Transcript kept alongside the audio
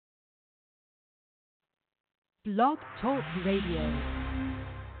Blog Talk Radio.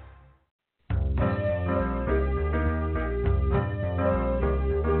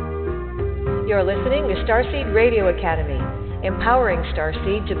 You're listening to Starseed Radio Academy, empowering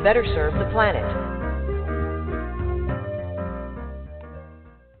Starseed to better serve the planet.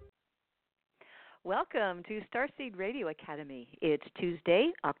 Welcome to Starseed Radio Academy. It's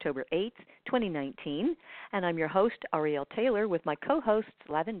Tuesday, October 8th, 2019, and I'm your host, Ariel Taylor, with my co-hosts,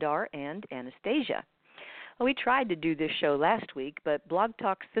 Lavendar and Anastasia. Well, we tried to do this show last week, but Blog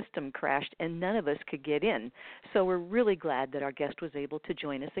Talk's system crashed and none of us could get in, so we're really glad that our guest was able to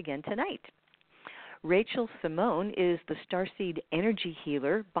join us again tonight. Rachel Simone is the Starseed energy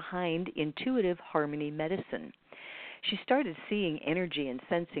healer behind Intuitive Harmony Medicine. She started seeing energy and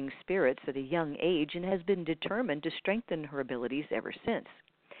sensing spirits at a young age and has been determined to strengthen her abilities ever since.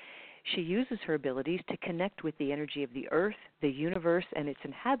 She uses her abilities to connect with the energy of the earth, the universe, and its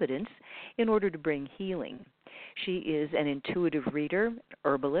inhabitants in order to bring healing. She is an intuitive reader,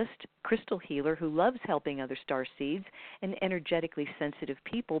 herbalist, crystal healer who loves helping other starseeds and energetically sensitive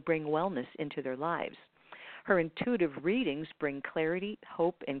people bring wellness into their lives. Her intuitive readings bring clarity,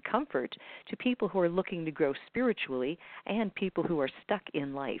 hope, and comfort to people who are looking to grow spiritually and people who are stuck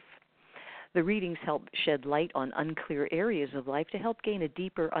in life. The readings help shed light on unclear areas of life to help gain a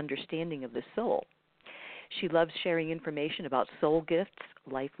deeper understanding of the soul. She loves sharing information about soul gifts,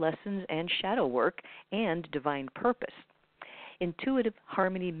 life lessons, and shadow work, and divine purpose.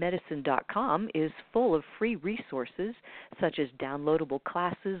 IntuitiveHarmonyMedicine.com is full of free resources such as downloadable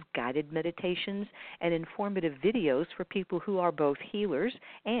classes, guided meditations, and informative videos for people who are both healers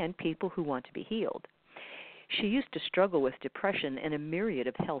and people who want to be healed. She used to struggle with depression and a myriad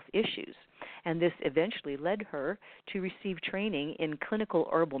of health issues, and this eventually led her to receive training in clinical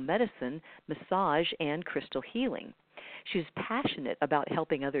herbal medicine, massage, and crystal healing. She's passionate about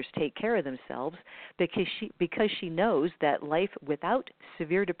helping others take care of themselves because she knows that life without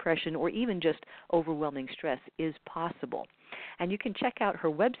severe depression or even just overwhelming stress is possible. And you can check out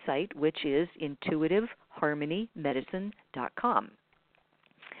her website, which is IntuitiveHarmonyMedicine.com.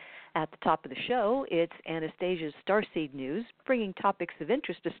 At the top of the show, it's Anastasia's Starseed News, bringing topics of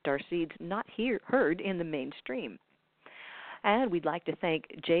interest to starseeds not heard in the mainstream. And we'd like to thank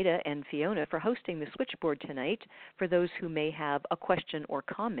Jada and Fiona for hosting the switchboard tonight for those who may have a question or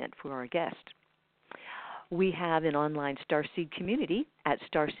comment for our guest. We have an online Starseed community at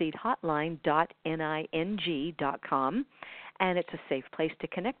starseedhotline.ning.com, and it's a safe place to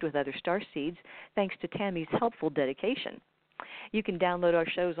connect with other starseeds thanks to Tammy's helpful dedication. You can download our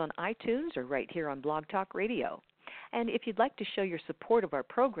shows on iTunes or right here on Blog Talk Radio. And if you'd like to show your support of our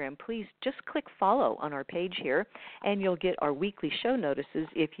program, please just click follow on our page here, and you'll get our weekly show notices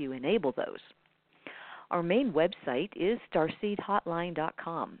if you enable those. Our main website is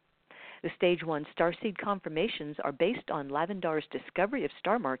starseedhotline.com. The Stage 1 Starseed confirmations are based on Lavendar's discovery of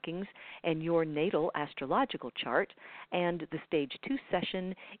star markings and your natal astrological chart, and the Stage 2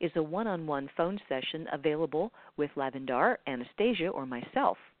 session is a one-on-one phone session available with Lavendar, Anastasia, or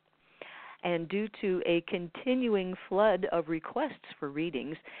myself. And due to a continuing flood of requests for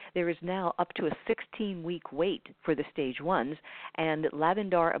readings, there is now up to a 16-week wait for the Stage 1s, and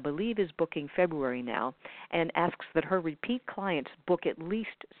Lavendar, I believe, is booking February now, and asks that her repeat clients book at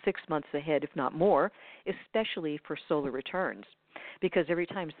least 6 months ahead, if not more, especially for solar returns. Because every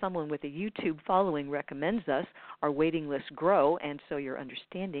time someone with a YouTube following recommends us, our waiting lists grow, and so your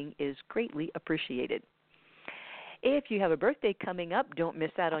understanding is greatly appreciated. If you have a birthday coming up, don't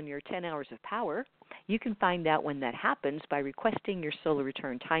miss out on your 10 hours of power. You can find out when that happens by requesting your solar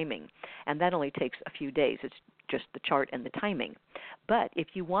return timing, and that only takes a few days. It's just the chart and the timing. But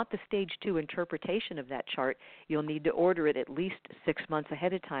if you want the Stage 2 interpretation of that chart, you'll need to order it at least 6 months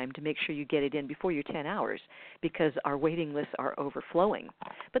ahead of time to make sure you get it in before your 10 hours, because our waiting lists are overflowing.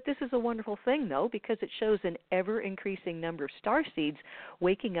 But this is a wonderful thing, though, because it shows an ever-increasing number of starseeds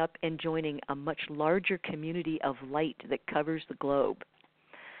waking up and joining a much larger community of light that covers the globe.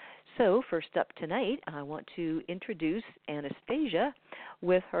 So first up tonight, I want to introduce Anastasia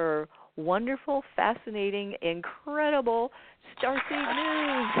with her wonderful, fascinating, incredible Starseed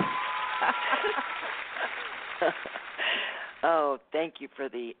News. Oh, thank you for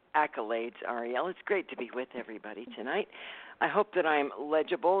the accolades, Ariel. It's great to be with everybody tonight. I hope that I'm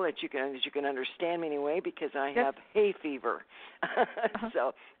legible, that you can understand me anyway, because I have hay fever.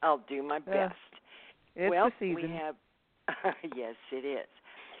 So I'll do my best. It's well, the season. we have. Yes, it is.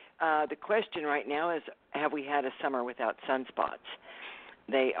 The question right now is, have we had a summer without sunspots?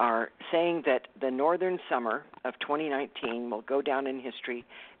 They are saying that the northern summer of 2019 will go down in history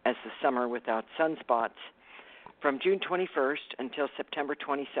as the summer without sunspots. From June 21st until September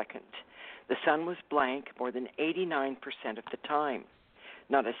 22nd, the sun was blank more than 89% of the time.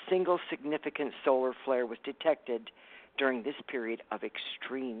 Not a single significant solar flare was detected during this period of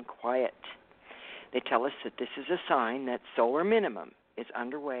extreme quiet. They tell us that this is a sign that solar minimum is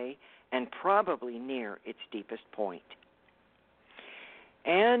underway and probably near its deepest point.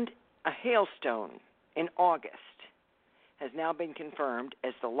 And a hailstone in August has now been confirmed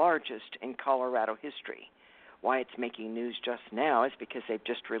as the largest in Colorado history. Why it's making news just now is because they've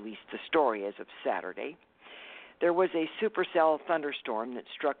just released the story as of Saturday. There was a supercell thunderstorm that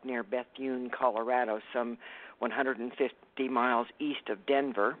struck near Bethune, Colorado, some 150 miles east of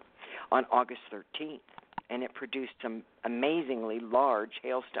Denver on August 13th, and it produced some amazingly large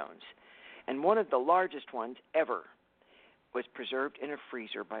hailstones. And one of the largest ones ever was preserved in a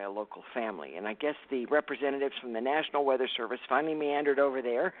freezer by a local family. And I guess the representatives from the National Weather Service finally meandered over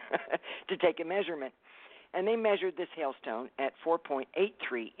there to take a measurement. And they measured this hailstone at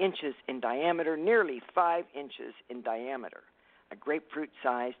 4.83 inches in diameter, nearly 5 inches in diameter. A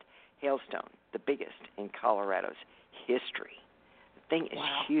grapefruit-sized hailstone, the biggest in Colorado's history. The thing is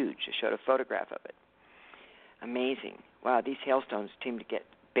huge. I showed a photograph of it. Amazing. Wow, these hailstones seem to get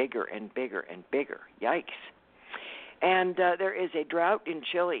bigger and bigger and bigger. Yikes. And there is a drought in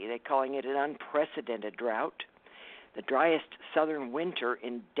Chile. They're calling it an unprecedented drought. The driest southern winter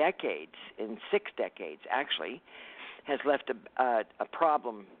in decades, in 6 decades actually, has left a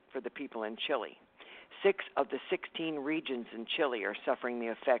problem for the people in Chile. 6 of the 16 regions in Chile are suffering the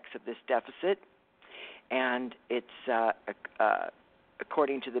effects of this deficit, and it's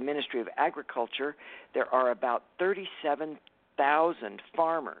according to the Ministry of Agriculture, there are about 37,000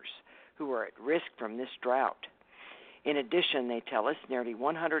 farmers who are at risk from this drought. In addition, they tell us nearly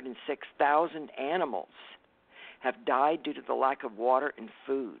 106,000 animals have died due to the lack of water and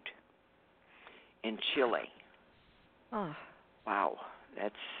food in Chile. Oh. Wow,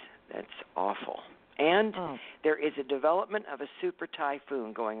 that's awful. And there is a development of a super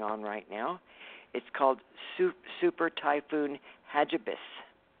typhoon going on right now. It's called Super Typhoon Hagibis,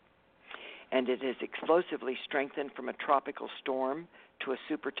 and it has explosively strengthened from a tropical storm to a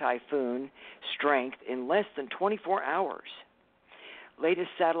super typhoon strength in less than 24 hours. Latest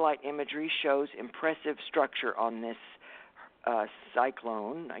satellite imagery shows impressive structure on this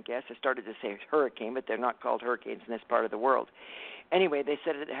cyclone, I guess. I started to say hurricane, but they're not called hurricanes in this part of the world. Anyway, they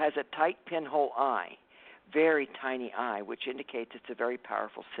said it has a tight pinhole eye, very tiny eye, which indicates it's a very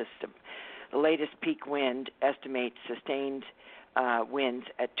powerful system. The latest peak wind estimates sustained winds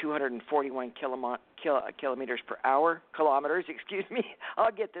at 241 kilometers per hour, kilometers, excuse me.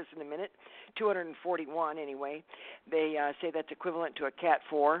 I'll get this in a minute. 241 anyway. They say that's equivalent to a Cat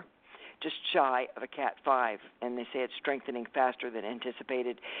 4, just shy of a Cat 5, and they say it's strengthening faster than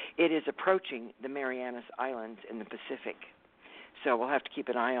anticipated. It is approaching the Marianas Islands in the Pacific. So we'll have to keep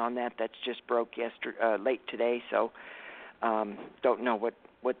an eye on that. That's just broke late today, so don't know what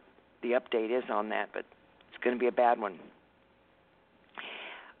the update is on that, but it's going to be a bad one.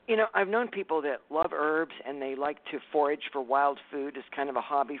 You know, I've known people that love herbs and they like to forage for wild food as kind of a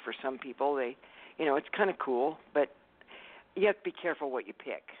hobby for some people. It's kind of cool, but you have to be careful what you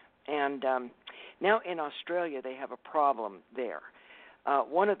pick. And now in Australia, they have a problem there.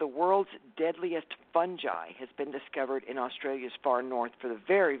 One of the world's deadliest fungi has been discovered in Australia's far north for the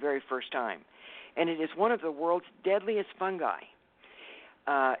very, very first time. And it is one of the world's deadliest fungi.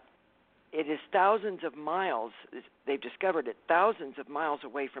 It is thousands of miles, they've discovered it, thousands of miles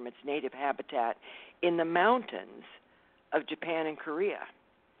away from its native habitat in the mountains of Japan and Korea.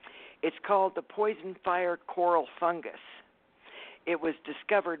 It's called the poison fire coral fungus. It was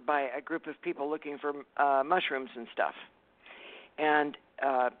discovered by a group of people looking for mushrooms and stuff. And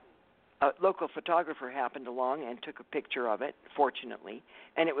a local photographer happened along and took a picture of it, fortunately,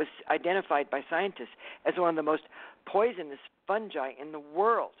 and it was identified by scientists as one of the most poisonous fungi in the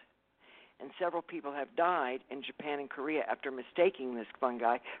world. And several people have died in Japan and Korea after mistaking this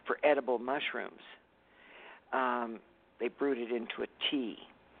fungi for edible mushrooms. They brewed it into a tea.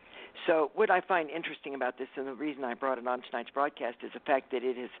 So what I find interesting about this, and the reason I brought it on tonight's broadcast, is the fact that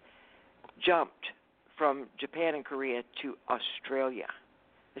it has jumped from Japan and Korea to Australia.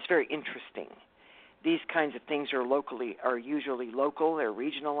 It's very interesting. These kinds of things are usually local. They're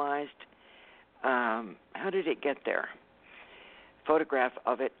regionalized. How did it get there? Photograph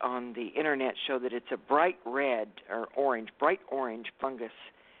of it on the internet show that it's a bright orange fungus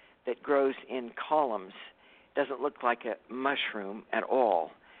that grows in columns. Doesn't look like a mushroom at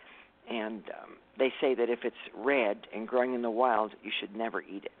all. And they say that if it's red and growing in the wild, you should never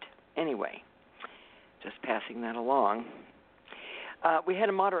eat it. Anyway, just passing that along. We had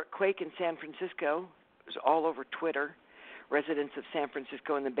a moderate quake in San Francisco was all over Twitter. Residents of San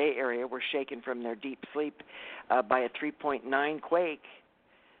Francisco and the Bay Area were shaken from their deep sleep by a 3.9 quake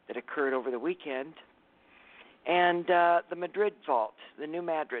that occurred over the weekend. And the Madrid fault, the New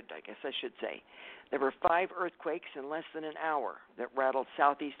Madrid, I guess I should say. There were 5 earthquakes in less than an hour that rattled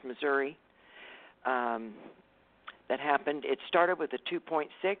southeast Missouri. That happened. It started with a 2.6,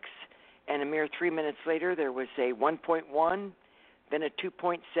 and a mere 3 minutes later there was a 1.1, then a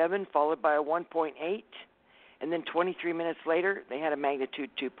 2.7, followed by a 1.8, and then 23 minutes later they had a magnitude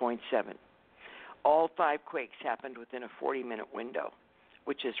 2.7. All 5 quakes happened within a 40-minute window,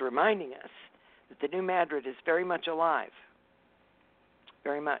 which is reminding us that the New Madrid is very much alive,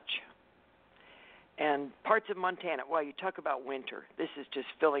 very much. And parts of Montana, well, you talk about winter. This is just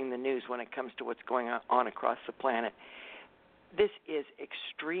filling the news when it comes to what's going on across the planet. This is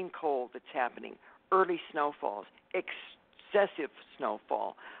extreme cold that's happening, early snowfalls, excessive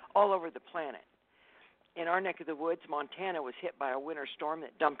snowfall all over the planet. In our neck of the woods, Montana was hit by a winter storm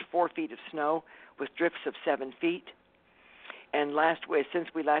that dumped 4 feet of snow with drifts of 7 feet. And since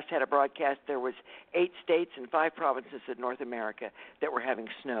we last had a broadcast, there was 8 states and 5 provinces in North America that were having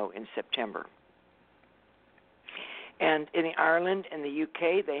snow in September. And in Ireland and the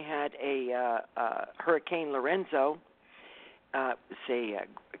UK, they had a Hurricane Lorenzo, say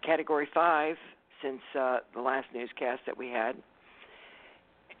Category 5 since the last newscast that we had.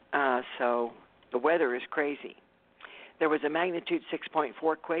 So the weather is crazy. There was a magnitude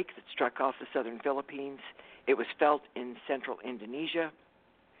 6.4 quake that struck off the southern Philippines. It was felt in central Indonesia.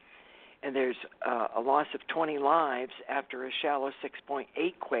 And there's a loss of 20 lives after a shallow 6.8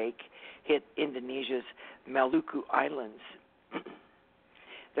 quake hit Indonesia's Maluku Islands.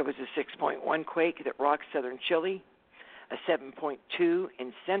 There was a 6.1 quake that rocked southern Chile, a 7.2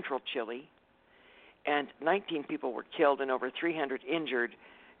 in central Chile, and 19 people were killed and over 300 injured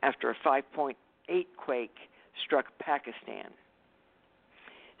after a 5.8 quake struck Pakistan.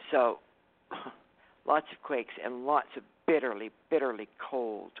 So, lots of quakes and lots of bitterly, bitterly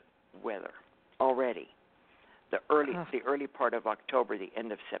cold weather already. The early part of October, the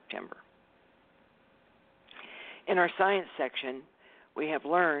end of September. In our science section, we have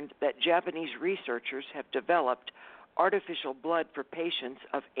learned that Japanese researchers have developed artificial blood for patients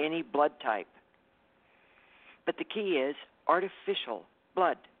of any blood type. But the key is artificial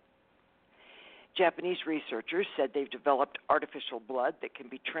blood. Japanese researchers said they've developed artificial blood that can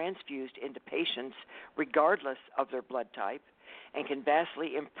be transfused into patients regardless of their blood type and can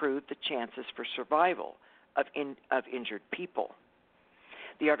vastly improve the chances for survival of injured people.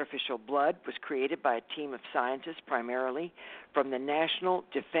 The artificial blood was created by a team of scientists primarily from the National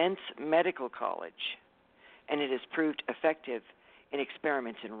Defense Medical College, and it has proved effective in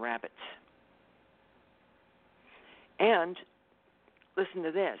experiments in rabbits. And listen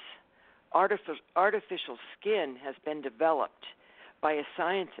to this. Artificial skin has been developed by a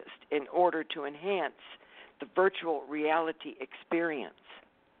scientist in order to enhance the virtual reality experience.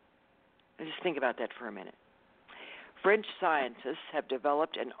 And just think about that for a minute. French scientists have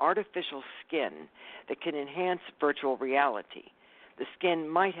developed an artificial skin that can enhance virtual reality. The skin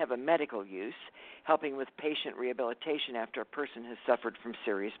might have a medical use, helping with patient rehabilitation after a person has suffered from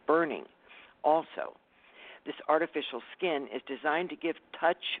serious burning. Also, this artificial skin is designed to give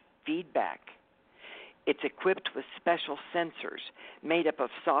touch feedback. It's equipped with special sensors made up of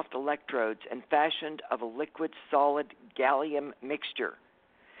soft electrodes and fashioned of a liquid-solid gallium mixture.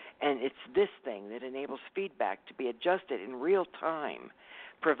 And it's this thing that enables feedback to be adjusted in real time,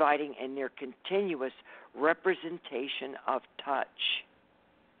 providing a near continuous representation of touch.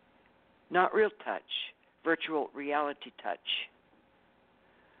 Not real touch, virtual reality touch.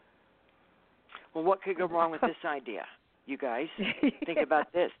 Well, what could go wrong with this idea? You guys, think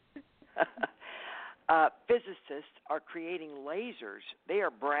about this. Physicists are creating lasers. They are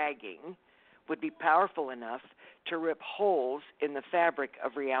bragging would be powerful enough to rip holes in the fabric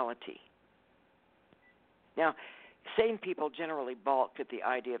of reality. Now, sane people generally balk at the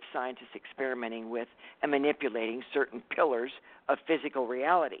idea of scientists experimenting with and manipulating certain pillars of physical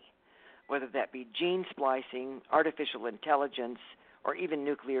reality, whether that be gene splicing, artificial intelligence, or even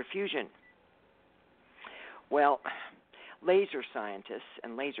nuclear fusion. Well, laser scientists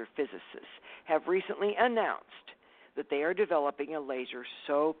and laser physicists have recently announced that they are developing a laser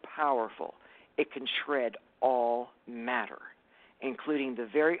so powerful it can shred all matter, including the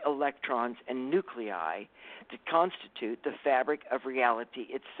very electrons and nuclei that constitute the fabric of reality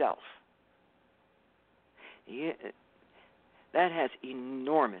itself. That has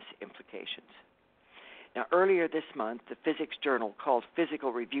enormous implications. Now, earlier this month, the physics journal called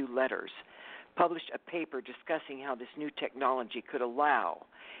Physical Review Letters published a paper discussing how this new technology could allow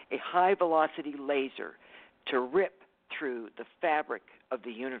a high-velocity laser to rip through the fabric of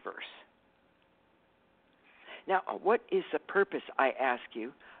the universe. Now, what is the purpose, I ask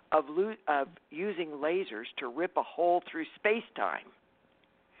you, of using lasers to rip a hole through space-time?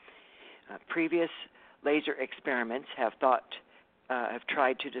 Previous laser experiments have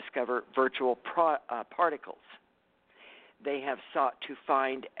tried to discover virtual particles. They have sought to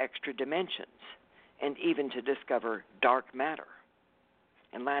find extra dimensions and even to discover dark matter.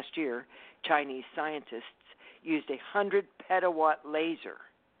 And last year, Chinese scientists used a 100 petawatt laser.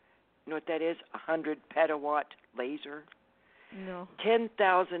 You know what that is? A 100 petawatt laser? No.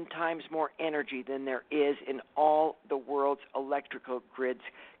 10,000 times more energy than there is in all the world's electrical grids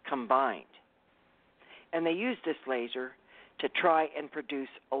combined. And they used this laser to try and produce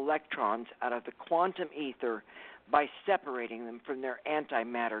electrons out of the quantum ether by separating them from their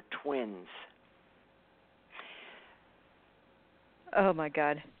antimatter twins. Oh, my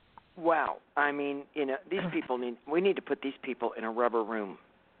God. Wow. I mean, these people we need to put these people in a rubber room,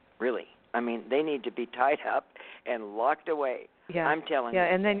 really. I mean, they need to be tied up and locked away. Yeah. I'm telling you.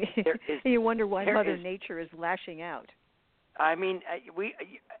 Yeah, and then you wonder why Mother is, Nature is lashing out. I mean, we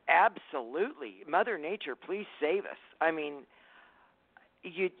absolutely. Mother Nature, please save us. I mean,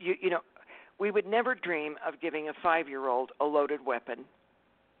 you know, we would never dream of giving a 5-year-old a loaded weapon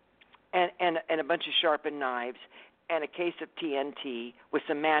and a bunch of sharpened knives and a case of TNT with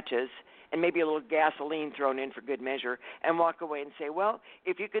some matches and maybe a little gasoline thrown in for good measure and walk away and say, well,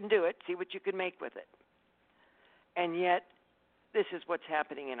 if you can do it, see what you can make with it. And yet, this is what's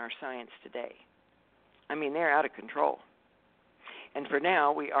happening in our science today. I mean, they're out of control. And for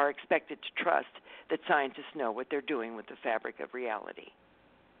now, we are expected to trust that scientists know what they're doing with the fabric of reality.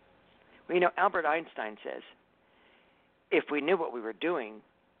 Well, Albert Einstein says, if we knew what we were doing,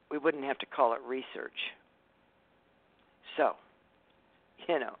 we wouldn't have to call it research. So,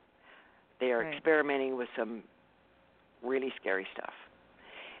 they are experimenting with some really scary stuff.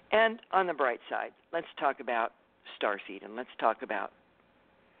 And on the bright side, let's talk about Starseed and let's talk about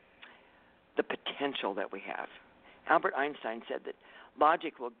the potential that we have. Albert Einstein said that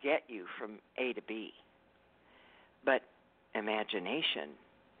logic will get you from A to B, but imagination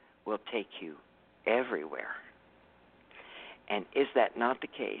will take you everywhere. And is that not the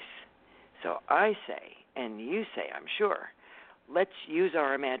case? So I say, and you say, I'm sure, let's use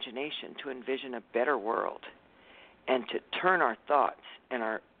our imagination to envision a better world and to turn our thoughts and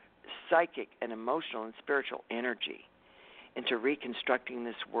our psychic and emotional and spiritual energy into reconstructing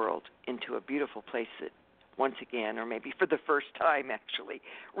this world into a beautiful place that once again, or maybe for the first time actually,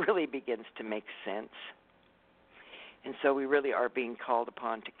 really begins to make sense. And so we really are being called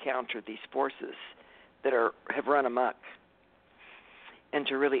upon to counter these forces that have run amok and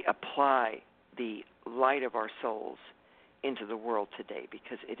to really apply the light of our souls into the world today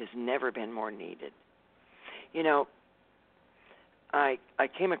because it has never been more needed. I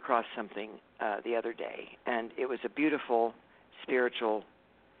came across something the other day, and it was a beautiful spiritual,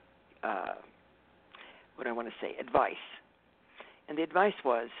 advice. And the advice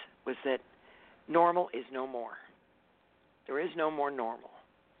was that normal is no more. There is no more normal.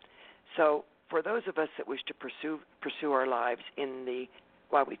 So for those of us that wish to pursue our lives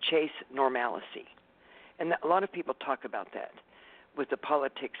while we chase normalcy, and a lot of people talk about that with the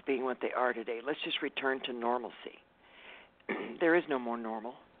politics being what they are today. Let's just return to normalcy. There is no more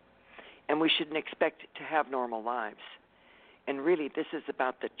normal, and we shouldn't expect to have normal lives. And really, this is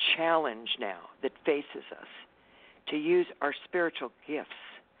about the challenge now that faces us to use our spiritual gifts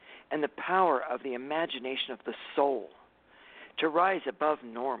and the power of the imagination of the soul to rise above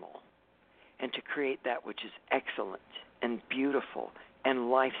normal and to create that which is excellent and beautiful and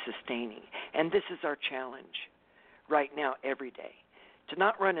life-sustaining. And this is our challenge right now, every day, to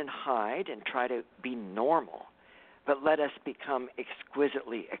not run and hide and try to be normal, but let us become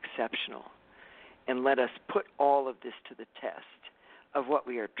exquisitely exceptional and let us put all of this to the test of what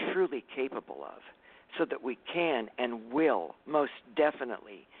we are truly capable of so that we can and will most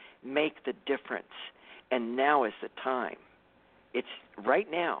definitely make the difference. And now is the time. It's right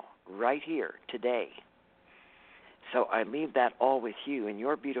now, right here, today. So I leave that all with you in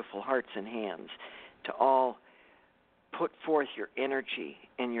your beautiful hearts and hands to all put forth your energy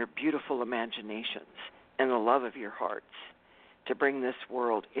and your beautiful imaginations and the love of your hearts to bring this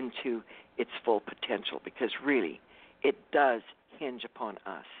world into its full potential, because really it does hinge upon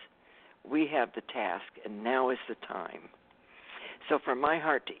us. We have the task, and now is the time. So from my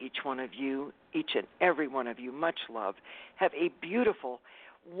heart to each one of you, each and every one of you, much love. Have a beautiful,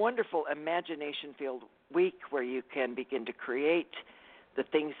 wonderful imagination-filled week where you can begin to create the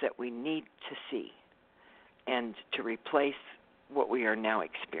things that we need to see and to replace what we are now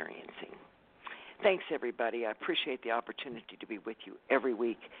experiencing. Thanks, everybody. I appreciate the opportunity to be with you every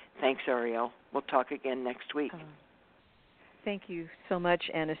week. Thanks, Ariel. We'll talk again next week. Thank you so much,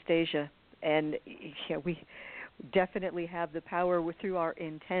 Anastasia. And we definitely have the power through our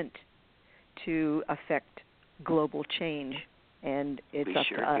intent to affect global change, and it's up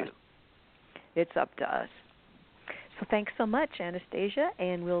to us. It's up to us. So thanks so much, Anastasia,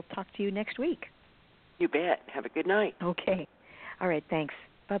 and we'll talk to you next week. You bet. Have a good night. Okay. All right, thanks.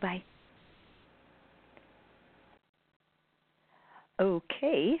 Bye-bye.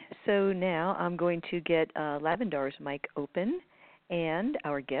 Okay, so now I'm going to get Lavendar's mic open, and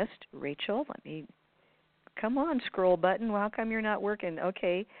our guest, Rachel. Let me, come on, scroll button. How come you're not working?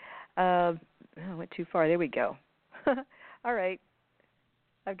 Okay. I went too far. There we go. All right.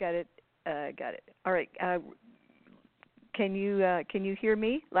 I've got it. Got it. All right. Can you hear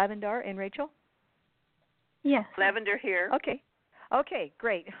me, Lavendar and Rachel? Yes. Lavender here. Okay,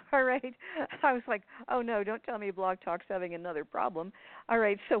 great. All right. I was like, oh, no, don't tell me Blog Talk's having another problem. All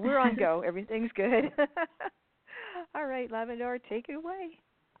right, so we're on go. Everything's good. All right, Lavendar, take it away.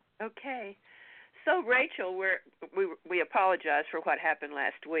 Okay. So, Rachel, we apologize for what happened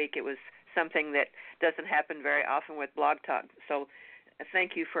last week. It was something that doesn't happen very often with Blog Talk. So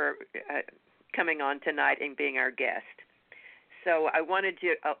thank you for coming on tonight and being our guest. So I wanted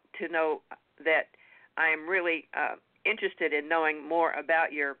you to know that I am really interested in knowing more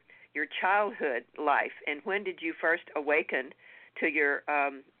about your childhood life, and when did you first awaken to your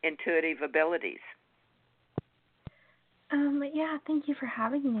intuitive abilities? Yeah, thank you for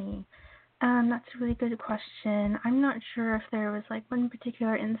having me. That's a really good question. I'm not sure if there was like one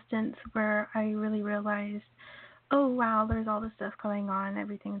particular instance where I really realized, oh wow, there's all this stuff going on,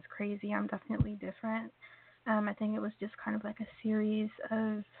 everything's crazy, I'm definitely different. I think it was just kind of like a series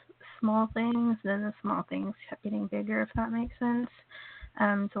of small things, then the small things kept getting bigger, if that makes sense.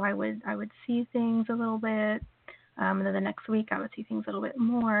 So I would see things a little bit, and then the next week I would see things a little bit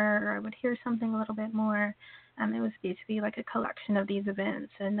more, or I would hear something a little bit more. It was basically like a collection of these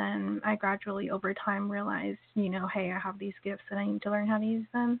events, and then I gradually over time realized, hey, I have these gifts and I need to learn how to use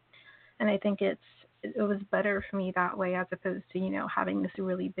them. And I think it was better for me that way, as opposed to, having this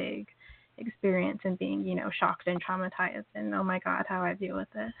really big experience and being, shocked and traumatized and, oh my God, how I deal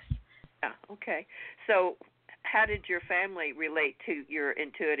with this. Yeah, okay. So how did your family relate to your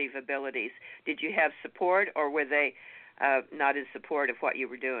intuitive abilities? Did you have support, or were they not in support of what you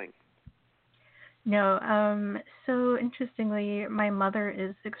were doing? No, so interestingly, my mother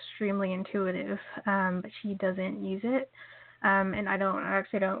is extremely intuitive, but she doesn't use it. And I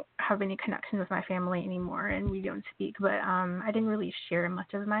actually don't have any connection with my family anymore, and we don't speak, but I didn't really share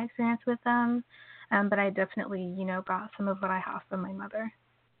much of my experience with them. But I definitely, got some of what I have from my mother.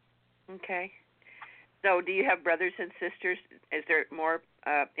 Okay. So do you have brothers and sisters? Is there more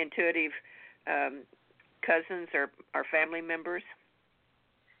intuitive cousins or family members?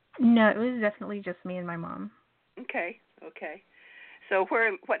 No, it was definitely just me and my mom. Okay. So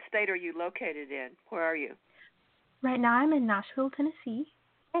what state are you located in? Where are you? Right now I'm in Nashville, Tennessee.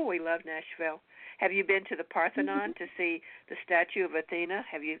 Oh, we love Nashville. Have you been to the Parthenon to see the statue of Athena?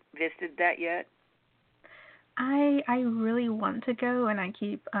 Have you visited that yet? I really want to go, and I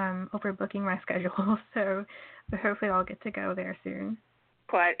keep overbooking my schedule, so hopefully I'll get to go there soon.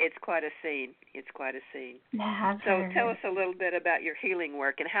 It's quite a scene. Yeah, so tell us a little bit about your healing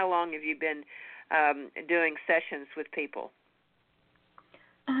work, and how long have you been doing sessions with people?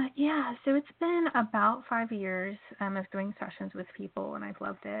 Yeah, so it's been about 5 years of doing sessions with people, and I've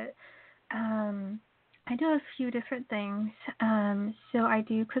loved it. I do a few different things. So I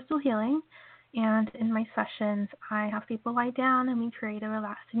do crystal healing, and in my sessions, I have people lie down, and we create a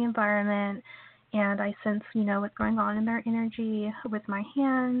relaxing environment, and I sense, what's going on in their energy with my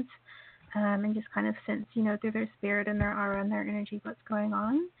hands, and just kind of sense, through their spirit and their aura and their energy what's going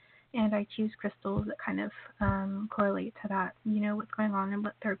on. And I choose crystals that kind of correlate to that, what's going on and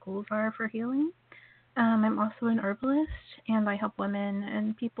what their goals are for healing. I'm also an herbalist, and I help women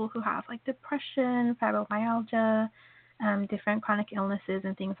and people who have like depression, fibromyalgia, different chronic illnesses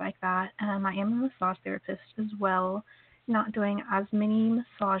and things like that. I am a massage therapist as well, not doing as many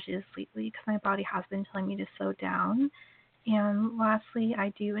massages lately because my body has been telling me to slow down. And lastly, I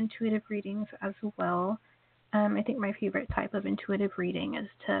do intuitive readings as well. I think my favorite type of intuitive reading is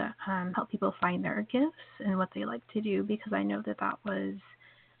to help people find their gifts and what they like to do, because I know that was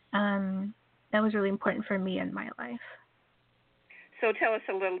really important for me in my life. So tell us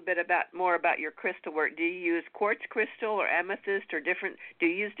a little bit more about your crystal work. Do you use quartz crystal or amethyst, or do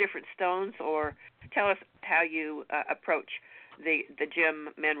you use different stones, or tell us how you approach the gem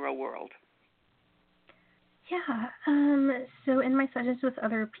mineral world? Yeah. So in my sessions with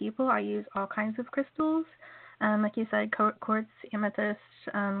other people, I use all kinds of crystals. Like you said, quartz, amethyst,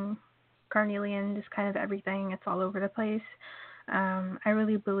 carnelian, just kind of everything. It's all over the place. I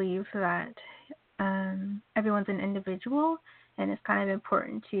really believe that everyone's an individual, and it's kind of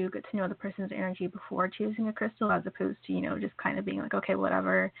important to get to know the person's energy before choosing a crystal, as opposed to, just kind of being like, okay,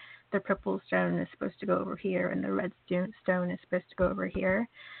 whatever, the purple stone is supposed to go over here, and the red stone is supposed to go over here.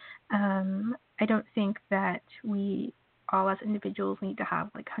 I don't think that we all as individuals need to have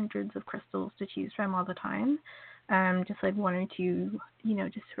like hundreds of crystals to choose from all the time. Just like one or two,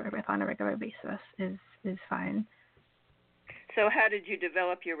 just on a regular basis is fine. So how did you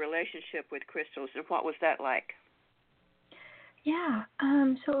develop your relationship with crystals, and what was that like? Yeah,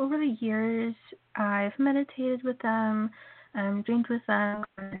 so over the years, I've meditated with them, dreamed with them,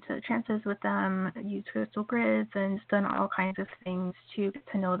 gone into trances with them, used crystal grids, and just done all kinds of things to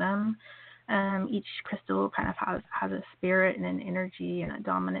get to know them. Each crystal kind of has a spirit and an energy and a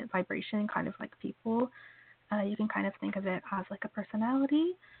dominant vibration, kind of like people. You can kind of think of it as like a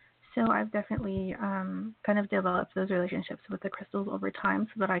personality. So I've definitely kind of developed those relationships with the crystals over time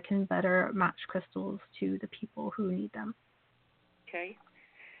so that I can better match crystals to the people who need them. Okay.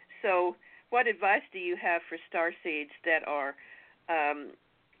 So what advice do you have for starseeds that are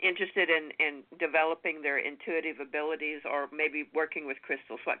interested in developing their intuitive abilities or maybe working with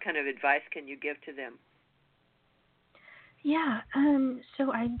crystals? What kind of advice can you give to them? Yeah,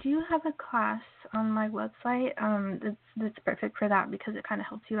 so I do have a class on my website that's perfect for that because it kind of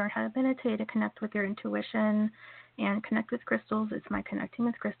helps you learn how to meditate, to connect with your intuition, and connect with crystals. It's my Connecting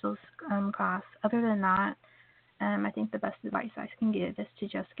with Crystals class. Other than that, I think the best advice I can give is to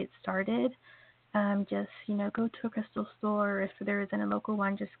just get started. Just, go to a crystal store. If there isn't a local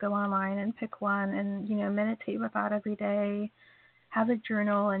one, just go online and pick one and, meditate with that every day. Have a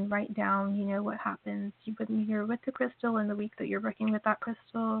journal and write down, what happens when you're with the crystal and the week that you're working with that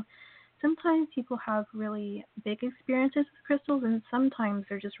crystal. Sometimes people have really big experiences with crystals, and sometimes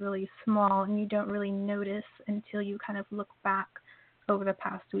they're just really small, and you don't really notice until you kind of look back over the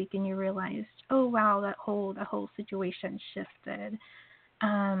past week and you realized, oh wow, that whole situation shifted.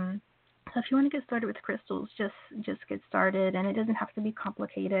 So if you want to get started with crystals, just get started, and it doesn't have to be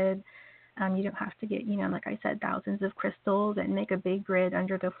complicated. You don't have to get, like I said, thousands of crystals and make a big grid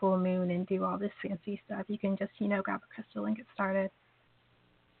under the full moon and do all this fancy stuff. You can just, grab a crystal and get started.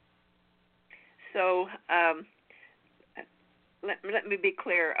 So let me be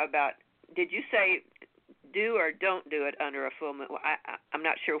clear about, did you say do or don't do it under a full moon? Well, I'm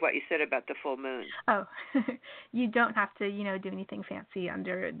not sure what you said about the full moon. Oh, you don't have to, do anything fancy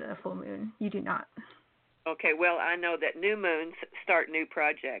under the full moon. You do not. Okay, well, I know that new moons start new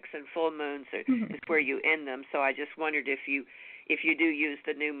projects, and full moons is where you end them. So I just wondered if you do use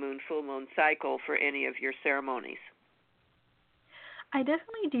the new moon, full moon cycle for any of your ceremonies. I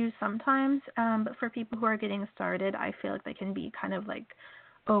definitely do sometimes, but for people who are getting started, I feel like they can be kind of like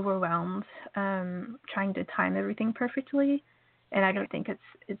overwhelmed trying to time everything perfectly, and I don't think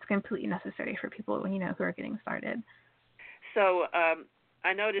it's completely necessary for people who are getting started. So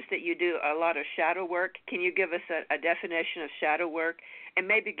I noticed that you do a lot of shadow work. Can you give us a definition of shadow work, and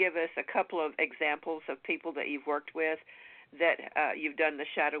maybe give us a couple of examples of people that you've worked with that you've done the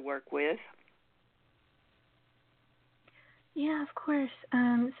shadow work with? Yeah, of course.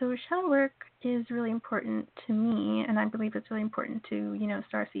 So shadow work is really important to me, and I believe it's really important to,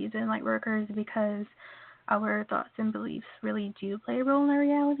 starseeds and light workers because our thoughts and beliefs really do play a role in our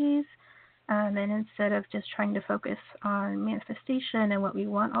realities. And instead of just trying to focus on manifestation and what we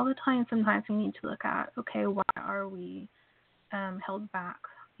want all the time, sometimes we need to look at, okay, why are we held back?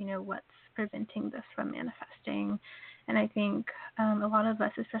 What's preventing this from manifesting? And I think a lot of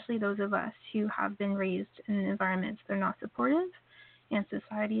us, especially those of us who have been raised in environments that are not supportive and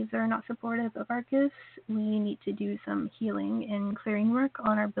societies that are not supportive of our gifts, we need to do some healing and clearing work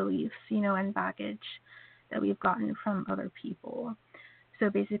on our beliefs, and baggage that we've gotten from other people. So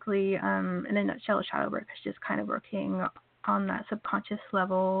basically, in a nutshell, shadow work is just kind of working on that subconscious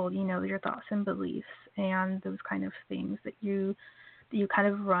level, your thoughts and beliefs and those kind of things that you kind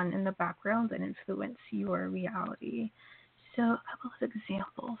of run in the background and influence your reality. So a couple of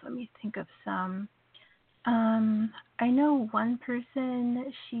examples. Let me think of some. I know one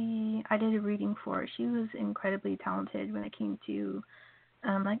person I did a reading for. She was incredibly talented when it came to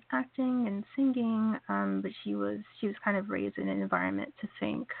like acting and singing, but she was kind of raised in an environment to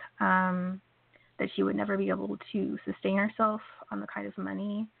think that she would never be able to sustain herself on the kind of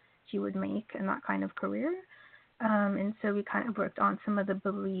money she would make in that kind of career. And so we kind of worked on some of the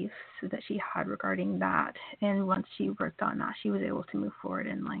beliefs that she had regarding that. And once she worked on that, she was able to move forward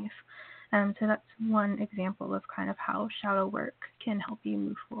in life. So that's one example of kind of how shadow work can help you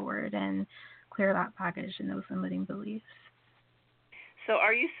move forward and clear that baggage and those limiting beliefs. So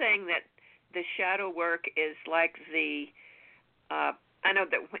are you saying that the shadow work is like I know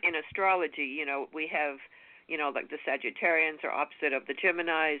that in astrology, we have, like the Sagittarians are opposite of the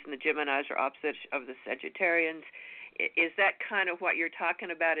Geminis, and the Geminis are opposite of the Sagittarians. Is that kind of what you're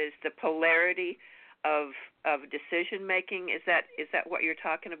talking about, is the polarity of decision making? Is that what you're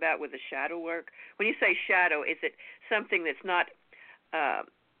talking about with the shadow work? When you say shadow, is it something that's not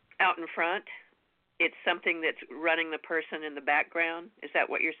out in front? It's something that's running the person in the background? Is that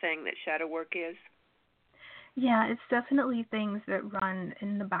what you're saying that shadow work is? Yeah, it's definitely things that run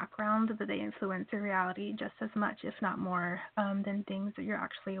in the background, but they influence your reality just as much, if not more, than things that you're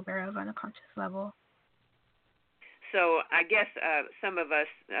actually aware of on a conscious level. So I guess some of us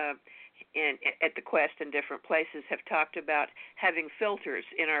at the Quest in different places have talked about having filters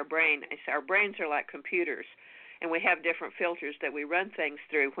in our brain. Our brains are like computers, and we have different filters that we run things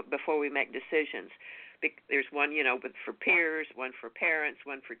through before we make decisions. There's one, for peers, one for parents,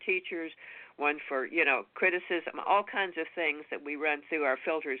 one for teachers, one for, criticism, all kinds of things that we run through our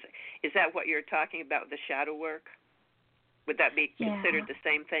filters. Is that what you're talking about, the shadow work? Would that be considered the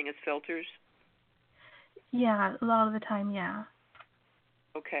same thing as filters? Yeah, a lot of the time, yeah.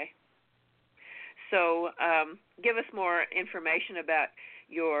 Okay. So give us more information about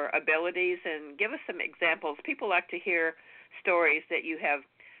your abilities and give us some examples. People like to hear stories that you have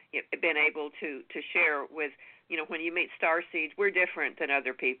been able to share with, when you meet starseeds, we're different than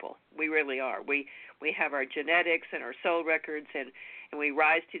other people. We really are. We have our genetics and our soul records, and we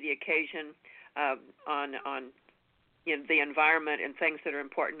rise to the occasion on the environment and things that are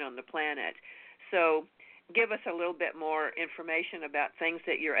important on the planet. So give us a little bit more information about things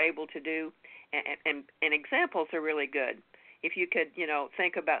that you're able to do, and examples are really good. If you could,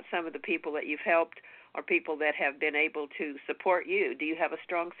 think about some of the people that you've helped or people that have been able to support you. Do you have a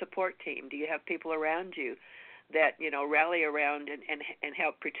strong support team? Do you have people around you that, rally around and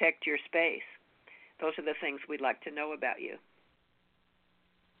help protect your space? Those are the things we'd like to know about you.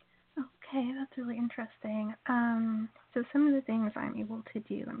 Okay, that's really interesting. So some of the things I'm able to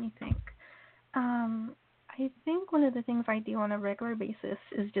do, let me think. I think one of the things I do on a regular basis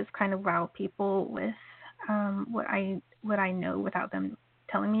is just kind of wow people with what I know without them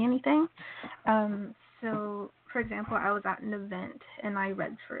telling me anything. So, for example, I was at an event and I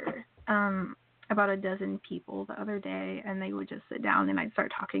read for about a dozen people the other day, and they would just sit down and I'd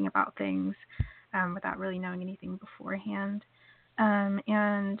start talking about things without really knowing anything beforehand.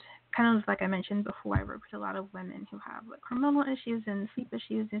 And kind of like I mentioned before, I work with a lot of women who have like hormonal issues and sleep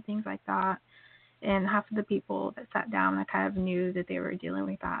issues and things like that. And half of the people that sat down, I kind of knew that they were dealing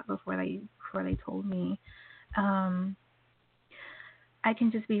with that before they told me. I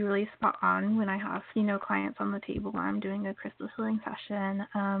can just be really spot on when I have, clients on the table when I'm doing a crystal healing session.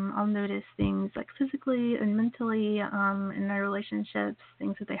 I'll notice things like physically and mentally in their relationships,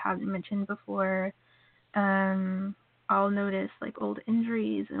 things that they haven't mentioned before. I'll notice like old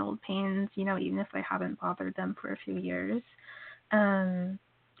injuries and old pains, even if I haven't bothered them for a few years.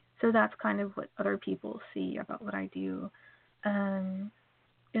 So that's kind of what other people see about what I do.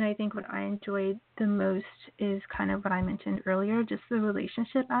 And I think what I enjoyed the most is kind of what I mentioned earlier, just the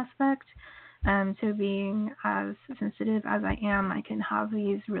relationship aspect. So being as sensitive as I am, I can have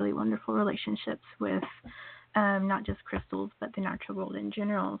these really wonderful relationships with not just crystals, but the natural world in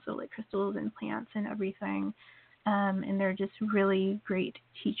general. So like crystals and plants and everything. And they're just really great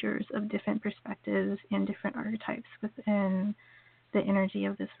teachers of different perspectives and different archetypes within the energy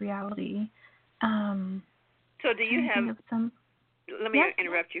of this reality. So do you have some? Let me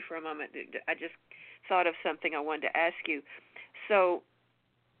interrupt you for a moment. I just thought of something I wanted to ask you. So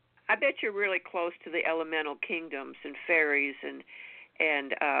I bet you're really close to the elemental kingdoms and fairies and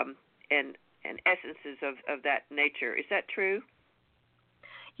essences of that nature. Is that true?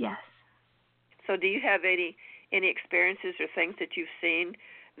 Yes. So do you have any experiences or things that you've seen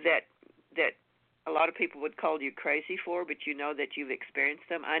that a lot of people would call you crazy for, but that you've experienced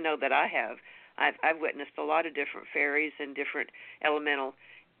them? I know that I have. I've witnessed a lot of different fairies and different elemental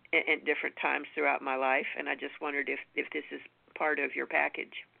at different times throughout my life, and I just wondered if this is part of your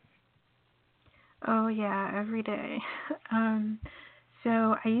package. Oh, yeah, every day. So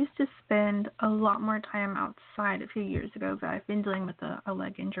I used to spend a lot more time outside a few years ago, but I've been dealing with a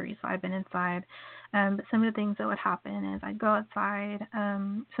leg injury, so I've been inside. But some of the things that would happen is I'd go outside.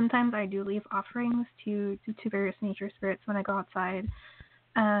 Sometimes I do leave offerings to various nature spirits when I go outside.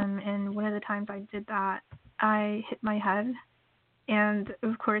 And one of the times I did that, I hit my head. And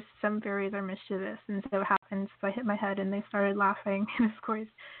of course, some fairies are mischievous, and so it happens. So I hit my head, and they started laughing. And of course,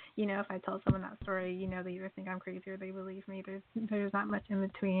 if I tell someone that story, they either think I'm crazy or they believe me. There's not much in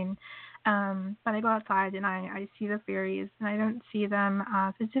between. But I go outside and I see the fairies, and I don't see them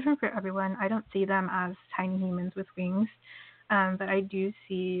as, it's different for everyone. I don't see them as tiny humans with wings, but I do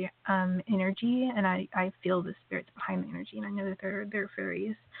see energy, and I feel the spirits behind the energy, and I know that they're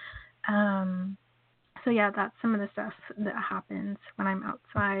fairies. So yeah, that's some of the stuff that happens when I'm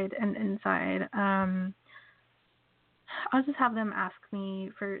outside and inside. I'll just have them ask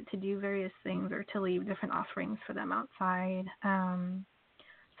me to do various things or to leave different offerings for them outside.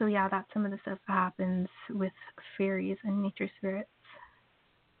 So yeah, that's some of the stuff that happens with fairies and nature spirits.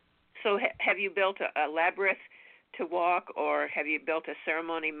 So have you built a labyrinth to walk, or have you built a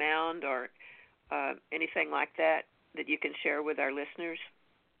ceremony mound, or anything like that you can share with our listeners?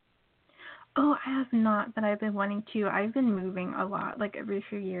 Oh, I have not, but I've been wanting to. I've been moving a lot, like every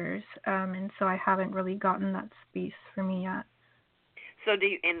few years, and so I haven't really gotten that space for me yet. So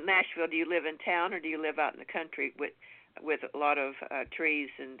in Nashville, do you live in town, or do you live out in the country with a lot of trees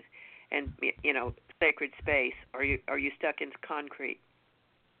and sacred space? Or are you stuck in concrete?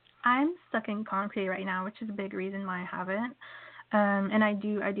 I'm stuck in concrete right now, which is a big reason why I haven't. And I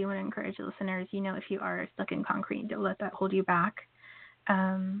do want to encourage listeners, if you are stuck in concrete, don't let that hold you back.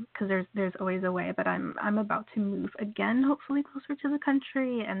 Because there's always a way, but I'm about to move again, hopefully closer to the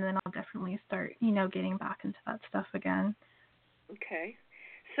country, and then I'll definitely start, getting back into that stuff again. Okay.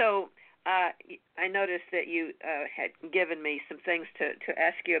 So I noticed that you had given me some things to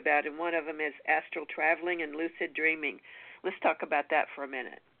ask you about, and one of them is astral traveling and lucid dreaming. Let's talk about that for a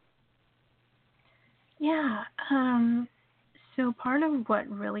minute. Yeah. So part of what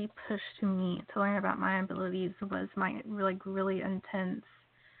really pushed me to learn about my abilities was my really intense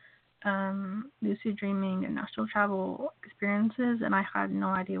lucid dreaming and astral travel experiences, and I had no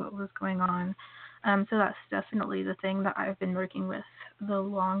idea what was going on. So that's definitely the thing that I've been working with the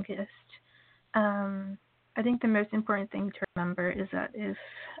longest. I think the most important thing to remember is that if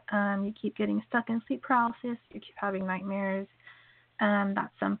you keep getting stuck in sleep paralysis, you keep having nightmares,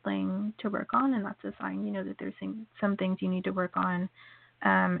 that's something to work on, and that's a sign, that there's some things you need to work on,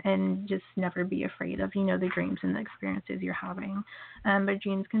 and just never be afraid of, the dreams and the experiences you're having. But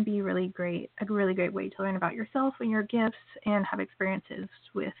dreams can be a really great way to learn about yourself and your gifts and have experiences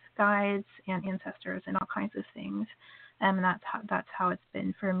with guides and ancestors and all kinds of things. And that's how it's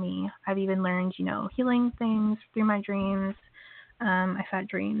been for me. I've even learned, healing things through my dreams. I've had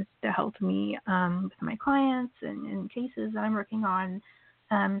dreams to help me with my clients and cases that I'm working on.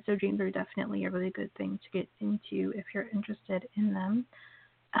 So dreams are definitely a really good thing to get into if you're interested in them.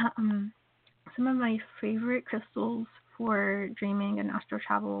 Some of my favorite crystals for dreaming and astral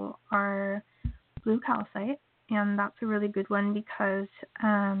travel are blue calcite, and that's a really good one because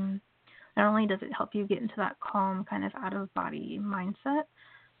not only does it help you get into that calm kind of out-of-body mindset,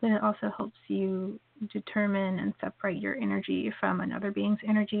 but it also helps you determine and separate your energy from another being's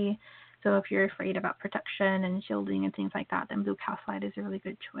energy. So if you're afraid about protection and shielding and things like that, then blue calcite is a really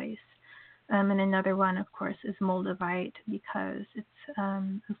good choice. And another one, of course, is moldavite because it's a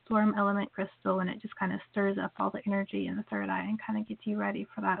storm element crystal, and it just kind of stirs up all the energy in the third eye and kind of gets you ready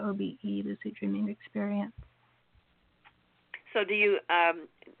for that OBE, lucid dreaming experience. So do you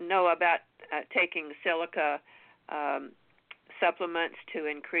know about taking silica supplements to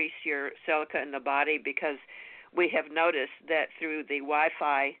increase your silica in the body? Because we have noticed that through the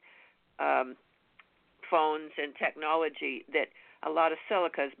Wi-Fi phones and technology that a lot of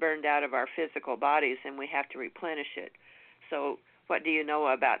silica is burned out of our physical bodies, and we have to replenish it. So what do you know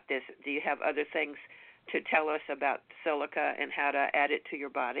about this? Do you have other things to tell us about silica and how to add it to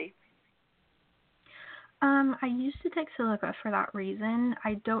your body? I used to take silica for that reason.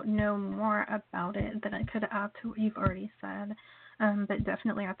 I don't know more about it that I could add to what you've already said. But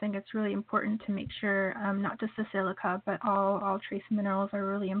definitely I think it's really important to make sure not just the silica, but all trace minerals are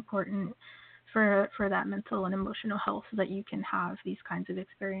really important for that mental and emotional health so that you can have these kinds of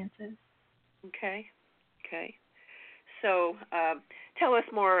experiences. Okay. So tell us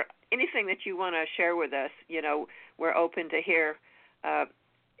more, anything that you want to share with us. We're open to hear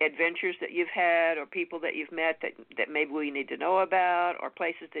adventures that you've had or people that you've met that maybe we need to know about, or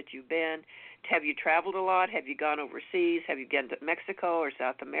places that you've been. Have you traveled a lot? Have you gone overseas? Have you gone to Mexico or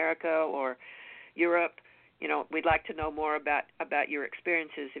South America or Europe? We'd like to know more about your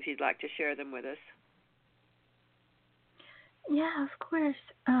experiences if you'd like to share them with us. Yeah, of course.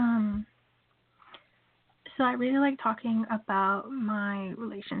 So I really like talking about my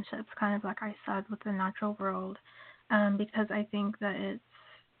relationships, kind of like I said, with the natural world, because I think that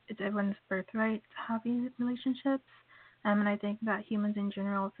it's everyone's birthright to having relationships. And I think that humans in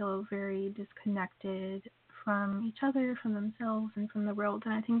general feel very disconnected from each other, from themselves, and from the world.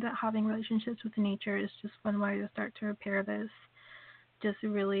 And I think that having relationships with nature is just one way to start to repair this just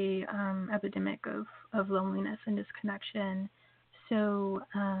really epidemic of loneliness and disconnection. So,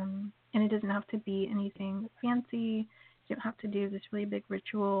 and it doesn't have to be anything fancy. You don't have to do this really big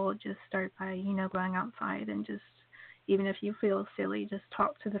ritual. Just start by, going outside and just, even if you feel silly, just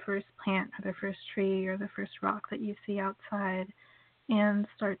talk to the first plant or the first tree or the first rock that you see outside and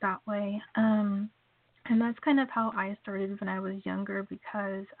start that way. And that's kind of how I started when I was younger,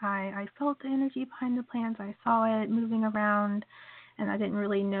 because I felt the energy behind the plants. I saw it moving around, and I didn't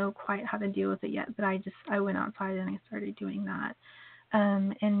really know quite how to deal with it yet, but I went outside and I started doing that.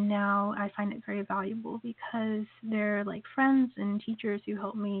 And now I find it very valuable because they're like friends and teachers who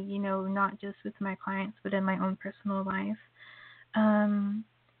help me, not just with my clients, but in my own personal life.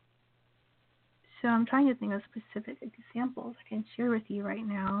 So I'm trying to think of specific examples I can share with you right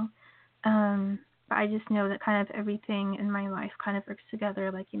now. But I just know that kind of everything in my life kind of works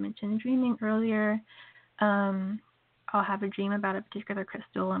together. Like you mentioned dreaming earlier. I'll have a dream about a particular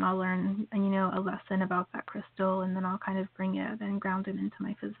crystal, and I'll learn, a lesson about that crystal, and then I'll kind of bring it and ground it into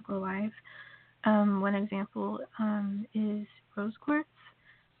my physical life. One example is rose quartz.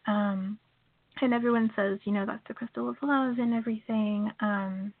 And everyone says, that's the crystal of love and everything,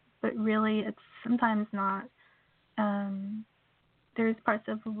 but really it's sometimes not. There's parts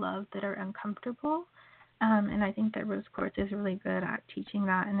of love that are uncomfortable, and I think that rose quartz is really good at teaching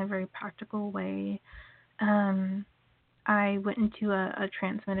that in a very practical way. I went into a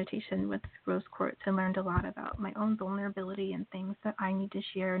trance meditation with rose quartz and learned a lot about my own vulnerability and things that I need to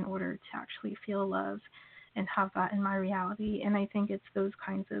share in order to actually feel love and have that in my reality. And I think it's those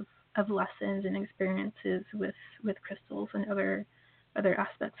kinds of lessons and experiences with crystals and other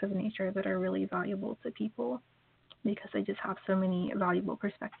aspects of nature that are really valuable to people, because they just have so many valuable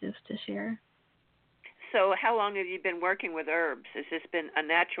perspectives to share. So how long have you been working with herbs? Has this been a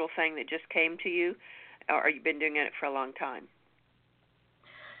natural thing that just came to you, or have you been doing it for a long time?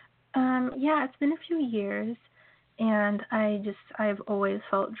 Yeah, it's been a few years, and I've always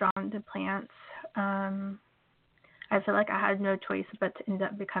felt drawn to plants. I feel like I had no choice but to end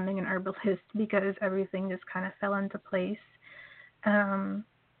up becoming an herbalist because everything just kind of fell into place.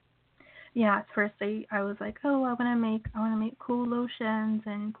 At first I was like, I want to make cool lotions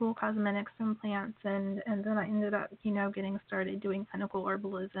and cool cosmetics from plants, and then I ended up, getting started doing clinical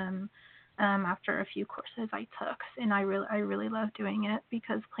herbalism after a few courses I took, and I really love doing it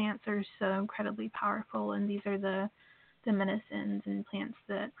because plants are so incredibly powerful, and these are the medicines and plants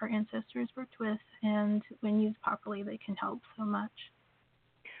that our ancestors worked with, and when used properly, they can help so much.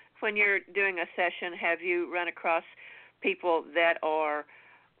 When you're doing a session, have you run across people that are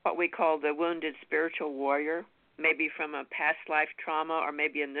what we call the wounded spiritual warrior, maybe from a past life trauma or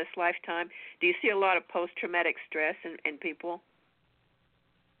maybe in this lifetime? Do you see a lot of post-traumatic stress in people?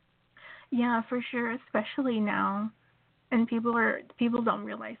 Yeah, for sure, especially now. And people don't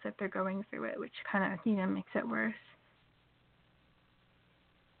realize that they're going through it, which kind of, makes it worse.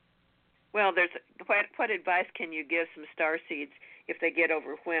 Well, what advice can you give some starseeds if they get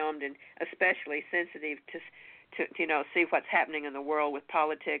overwhelmed and especially sensitive to see what's happening in the world with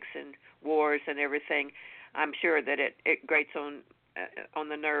politics and wars and everything? I'm sure that it grates on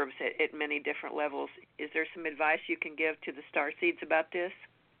the nerves at many different levels. Is there some advice you can give to the starseeds about this?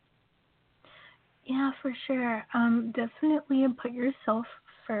 Yeah, for sure. Definitely put yourself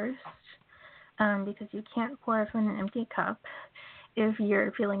first, because you can't pour from an empty cup. If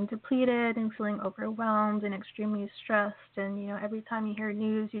you're feeling depleted and feeling overwhelmed and extremely stressed, and every time you hear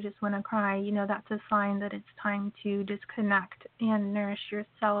news you just want to cry, that's a sign that it's time to disconnect and nourish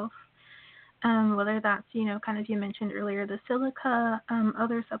yourself. Whether that's kind of, you mentioned earlier, the silica,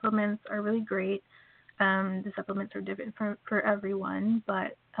 other supplements are really great. The supplements are different for everyone,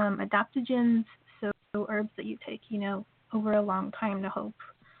 but adaptogens, so herbs that you take over a long time to help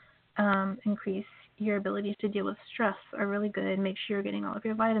increase your ability to deal with stress, are really good. Make sure you're getting all of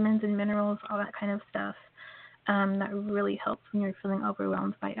your vitamins and minerals, all that kind of stuff. That really helps when you're feeling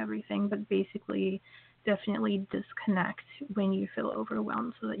overwhelmed by everything. But basically, definitely disconnect when you feel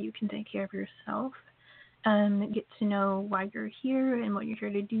overwhelmed so that you can take care of yourself. Get to know why you're here and what you're here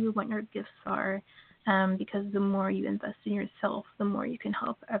to do, what your gifts are, because the more you invest in yourself, the more you can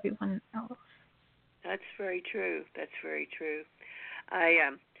help everyone else. That's very true. That's very true.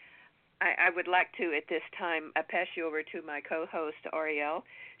 I would like to, at this time, pass you over to my co-host, Ariel.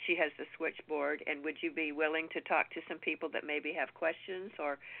 She has the switchboard, and would you be willing to talk to some people that maybe have questions,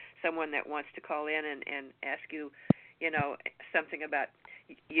 or someone that wants to call in and ask you, something about,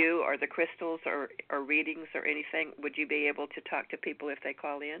 you or the crystals or readings or anything, would you be able to talk to people if they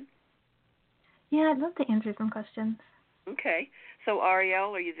call in? Yeah, I'd love to answer some questions. Okay. So,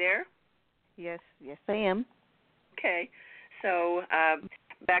 Ariel, are you there? Yes, I am. Okay. So,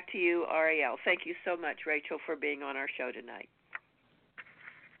 back to you, Ariel. Thank you so much, Rachel, for being on our show tonight.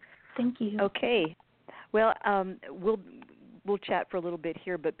 Thank you. Okay. Well, we'll chat for a little bit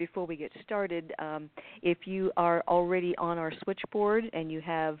here, but before we get started, if you are already on our switchboard and you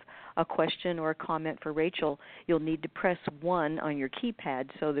have a question or a comment for Rachel, you'll need to press 1 on your keypad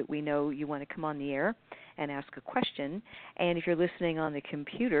so that we know you want to come on the air and ask a question. And if you're listening on the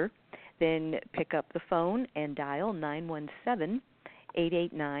computer, then pick up the phone and dial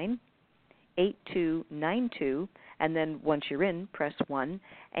 917-889-8292, and then once you're in, press 1,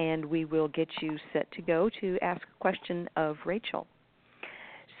 and we will get you set to go to ask a question of Rachel.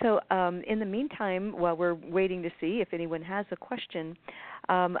 So in the meantime, while we're waiting to see if anyone has a question,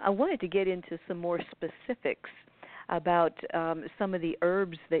 I wanted to get into some more specifics about some of the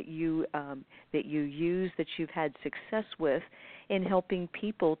herbs that you use, that you've had success with in helping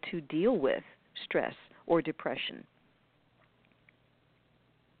people to deal with stress or depression.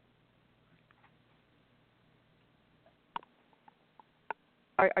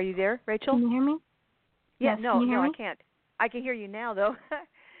 Are you there, Rachel? Can you hear me? Yeah, yes, no, I can't. I can hear you now, though.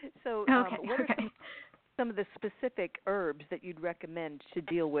 So what are some of the specific herbs that you'd recommend to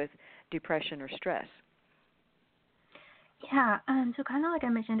deal with depression or stress? Yeah, so kind of like I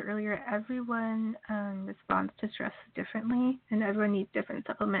mentioned earlier, everyone responds to stress differently, and everyone needs different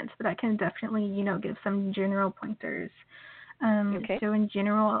supplements, but I can definitely, give some general pointers. Okay. So in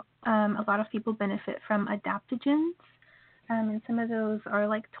general, a lot of people benefit from adaptogens. And some of those are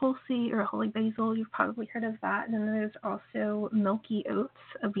like Tulsi or holy basil. You've probably heard of that. And then there's also milky oats,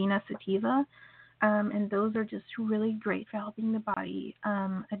 Avena sativa. And those are just really great for helping the body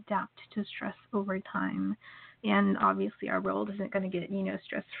adapt to stress over time. And obviously our world isn't going to get,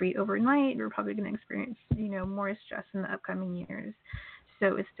 stress-free overnight. We're probably going to experience, more stress in the upcoming years.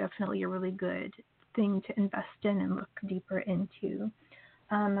 So it's definitely a really good thing to invest in and look deeper into.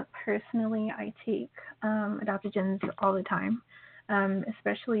 Personally, I take adaptogens all the time,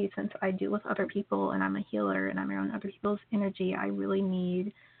 especially since I deal with other people and I'm a healer and I'm around other people's energy. I really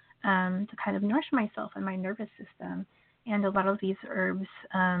need to kind of nourish myself and my nervous system. And a lot of these herbs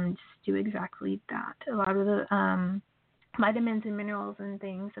just do exactly that. A lot of the vitamins and minerals and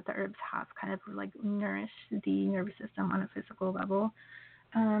things that the herbs have kind of like nourish the nervous system on a physical level.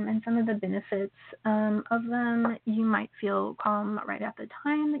 And some of the benefits of them, you might feel calm right at the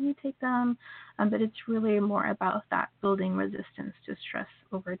time that you take them, but it's really more about that building resistance to stress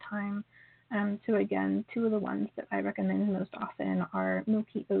over time. So again, two of the ones that I recommend most often are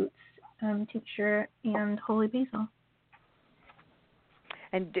milky oats tincture and holy basil.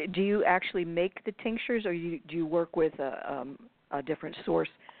 And do you actually make the tinctures, or do you work with a different source,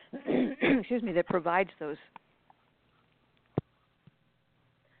 excuse me, that provides those?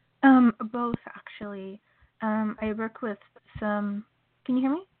 Both actually. I work with some. Can you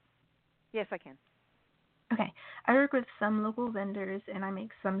hear me? Yes, I can. Okay. I work with some local vendors, and I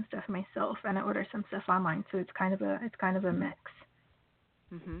make some stuff myself, and I order some stuff online. So it's kind of a mix.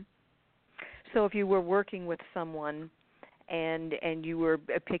 Mhm. So if you were working with someone, and you were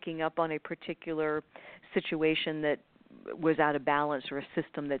picking up on a particular situation that was out of balance, or a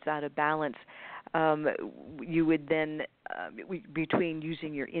system that's out of balance, you would then, between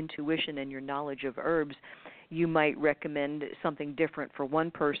using your intuition and your knowledge of herbs, you might recommend something different for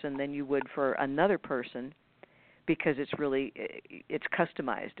one person than you would for another person, because it's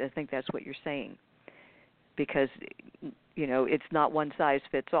customized. I think that's what you're saying, because it's not one size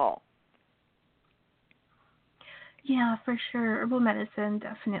fits all. Yeah, for sure. Herbal medicine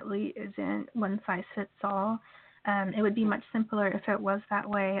definitely isn't one size fits all. It would be much simpler if it was that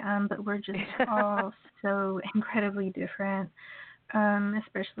way, but we're just all so incredibly different,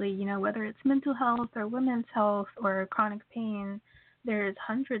 especially, whether it's mental health or women's health or chronic pain. There's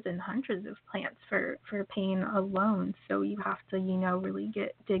hundreds and hundreds of plants for pain alone, so you have to, really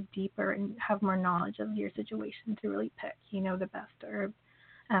dig deeper and have more knowledge of your situation to really pick, the best herb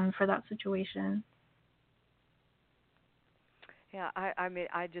for that situation. Yeah, I mean,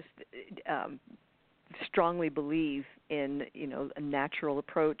 I just strongly believe in a natural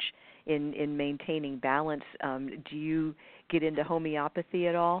approach in maintaining balance. Do you get into homeopathy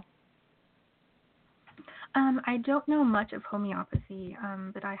at all? I don't know much of homeopathy,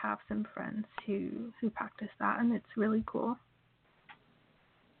 but I have some friends who practice that, and it's really cool.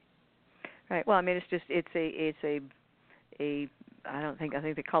 Right. Well, I mean, it's a I think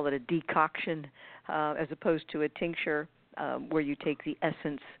they call it a decoction as opposed to a tincture. where you take the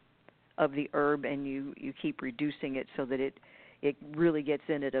essence of the herb and you keep reducing it so that it really gets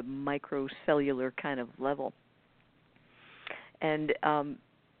in at a microcellular kind of level. And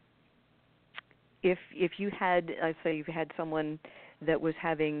if you had, I say, you've had someone that was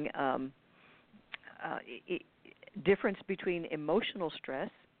having difference between emotional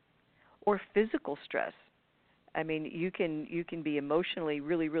stress or physical stress. I mean, you can be emotionally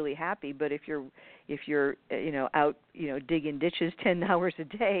really, really happy, but if you're out digging ditches 10 hours a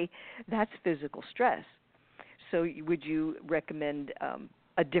day, that's physical stress. So would you recommend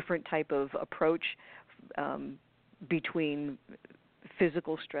a different type of approach between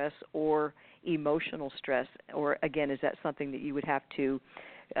physical stress or emotional stress? Or again, is that something that you would have to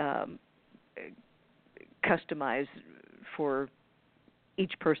customize for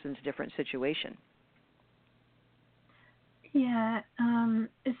each person's different situation? Yeah,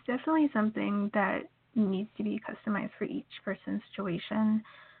 it's definitely something that needs to be customized for each person's situation.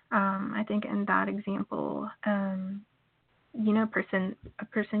 I think in that example, a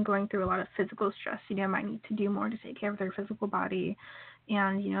person going through a lot of physical stress, might need to do more to take care of their physical body,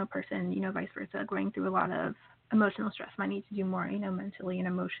 and a person, vice versa, going through a lot of emotional stress might need to do more, mentally and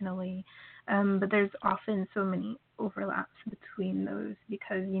emotionally. But there's often so many overlaps between those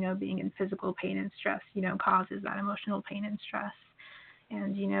because, being in physical pain and stress, causes that emotional pain and stress.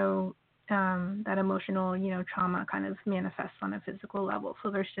 And, that emotional, trauma kind of manifests on a physical level.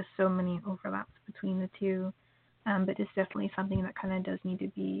 So there's just so many overlaps between the two. But it's definitely something that kind of does need to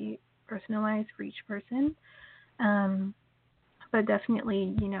be personalized for each person. But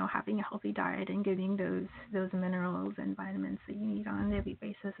definitely, having a healthy diet and getting those minerals and vitamins that you need on a daily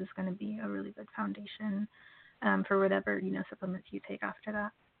basis is going to be a really good foundation for whatever, supplements you take after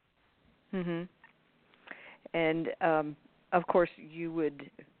that. Mhm. And of course, you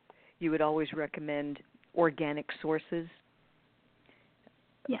would always recommend organic sources.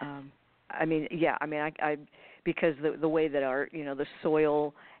 Yes. I because the way that our the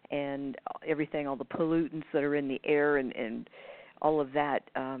soil and everything, all the pollutants that are in the air and all of that,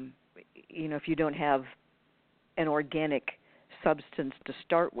 if you don't have an organic substance to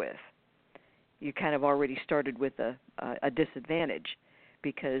start with, you kind of already started with a disadvantage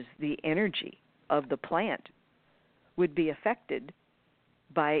because the energy of the plant would be affected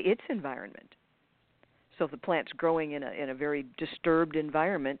by its environment. So if the plant's growing in a very disturbed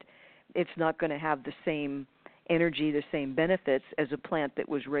environment, it's not going to have the same energy, the same benefits as a plant that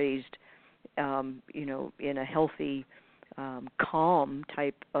was raised, in a healthy, calm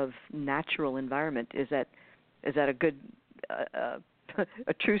type of natural environment. Is that a good,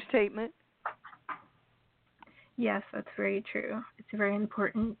 a true statement? Yes, that's very true. It's very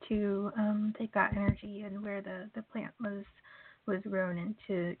important to take that energy and where the plant was grown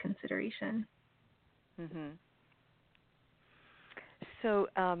into consideration. Mm-hmm. So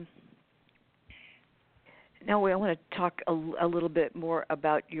now I want to talk a little bit more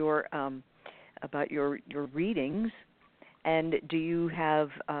about your readings. And do you have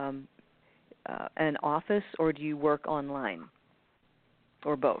an office, or do you work online,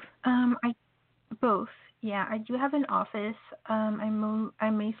 or both? Both. Yeah, I do have an office. I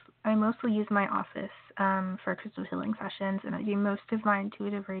mostly use my office for crystal healing sessions, and I do most of my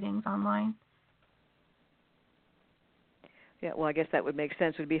intuitive readings online. Yeah, well, I guess that would make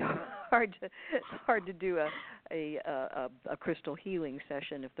sense. It would be hard to do a crystal healing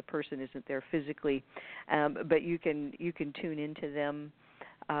session if the person isn't there physically, but you can tune into them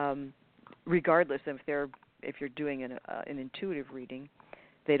regardless if you're doing an intuitive reading.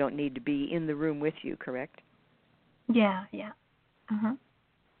 They don't need to be in the room with you, correct? Yeah. Uh-huh.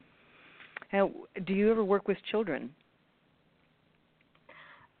 Now, do you ever work with children?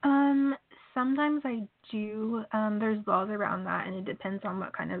 Sometimes I do. There's laws around that, and it depends on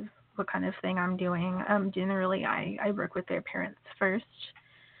what kind of thing I'm doing. Generally, I work with their parents first,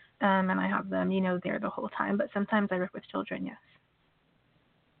 and I have them, there the whole time. But sometimes I work with children, yes.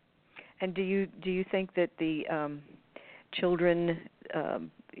 And do you think that the children,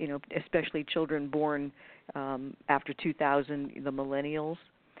 especially children born after 2000, the millennials,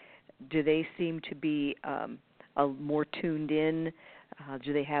 do they seem to be more tuned in?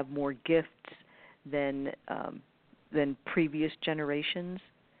 Do they have more gifts than previous generations?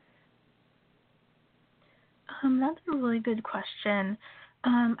 That's a really good question.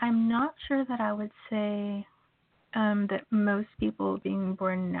 I'm not sure that I would say that most people being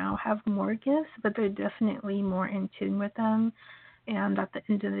born now have more gifts, but they're definitely more in tune with them. And at the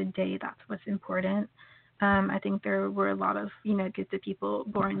end of the day, that's what's important. I think there were a lot of, gifted people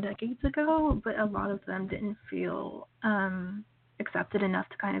born decades ago, but a lot of them didn't feel accepted enough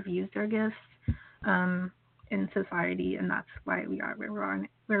to kind of use their gifts. in society, and that's why we are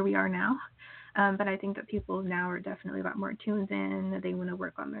where we are now. But I think that people now are definitely a lot more tuned in. They want to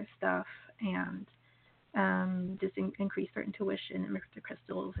work on their stuff and just increase their intuition and mix the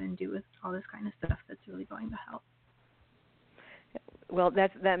crystals and do with all this kind of stuff that's really going to help. Well,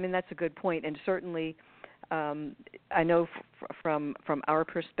 that's a good point, and certainly, I know from our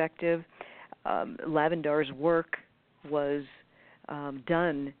perspective, Lavendar's work was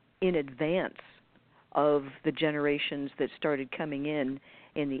done in advance of the generations that started coming in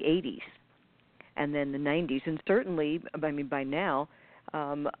the 80s and then the 90s, and certainly, I mean, by now,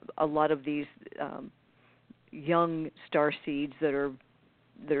 a lot of these young starseeds that are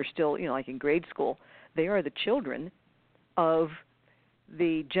still, like in grade school, they are the children of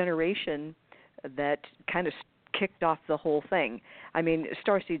the generation that kind of kicked off the whole thing. I mean,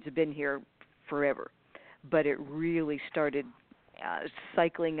 starseeds have been here forever, but it really started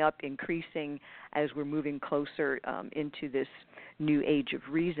cycling up, increasing as we're moving closer into this new age of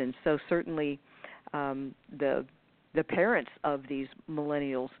reason. So certainly, the parents of these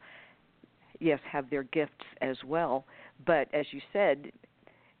millennials, yes, have their gifts as well. But as you said,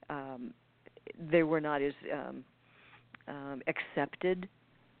 they were not as accepted,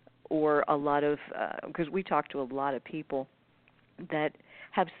 or a lot of, because we talk to a lot of people that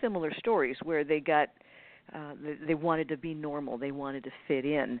have similar stories where they got, they wanted to be normal, they wanted to fit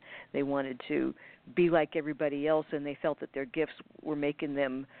in, they wanted to be like everybody else, and they felt that their gifts were making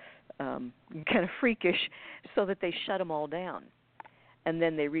them kind of freakish, so that they shut them all down. And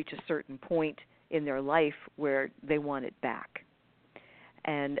then they reach a certain point in their life where they want it back.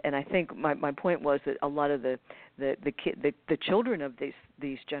 And I think my point was that a lot of the children of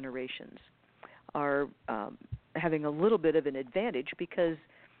these generations are having a little bit of an advantage because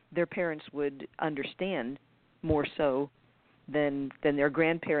their parents would understand more so than their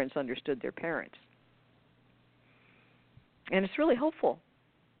grandparents understood their parents. And it's really hopeful.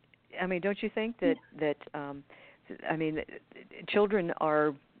 I mean, don't you think that I mean, children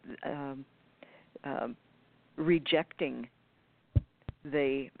are rejecting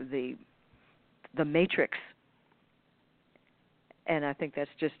the matrix, and I think that's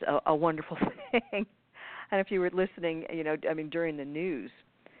just a wonderful thing. And if you were listening, I mean, during the news,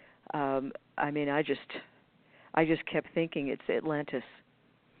 I mean, I just kept thinking it's Atlantis.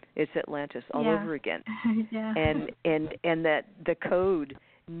 It's Atlantis all over again. Yeah. And that the code,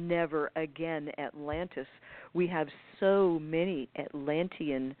 never again Atlantis. We have so many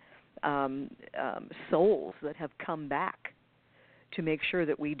Atlantean souls that have come back to make sure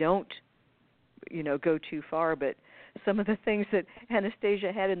that we don't, go too far. But some of the things that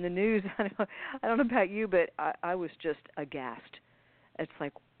Anastasia had in the news, I don't know about you, but I was just aghast. It's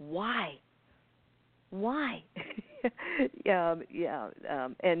like, why?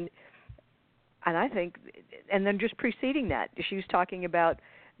 And I think, and then just preceding that, she was talking about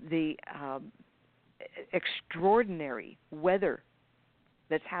the extraordinary weather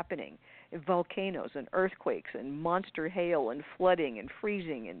that's happening, volcanoes and earthquakes and monster hail and flooding and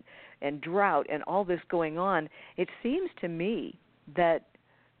freezing and drought and all this going on. It seems to me that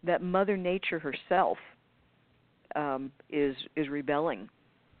Mother Nature herself is rebelling.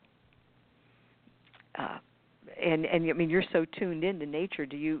 And I mean, you're so tuned into nature.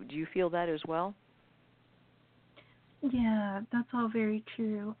 Do you feel that as well? Yeah, that's all very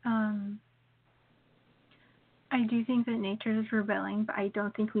true. I do think that nature is rebelling, but I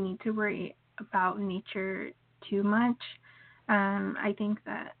don't think we need to worry about nature too much. I think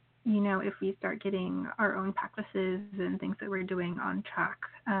that, if we start getting our own practices and things that we're doing on track,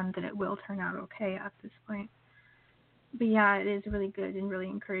 then it will turn out okay at this point. But yeah, it is really good and really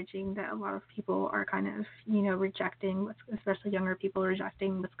encouraging that a lot of people are kind of, rejecting, especially younger people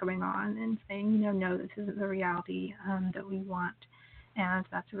rejecting what's going on and saying, no, this isn't the reality that we want. And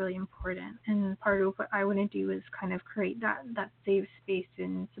that's really important. And part of what I want to do is kind of create that safe space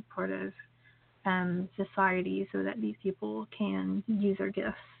and supportive society so that these people can use their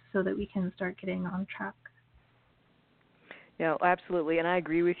gifts so that we can start getting on track. Yeah, absolutely, and I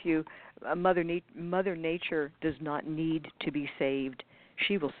agree with you. Mother Nature does not need to be saved;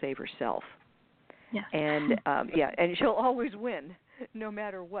 she will save herself. Yes. And and she'll always win, no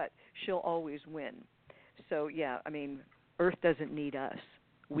matter what. She'll always win. So yeah, I mean, Earth doesn't need us;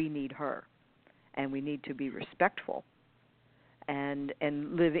 we need her, and we need to be respectful and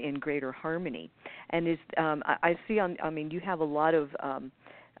live in greater harmony. And I see you have a lot of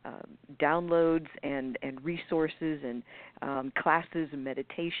downloads and resources and classes and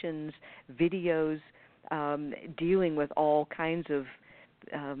meditations, videos, dealing with all kinds of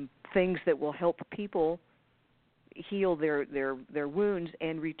things that will help people heal their wounds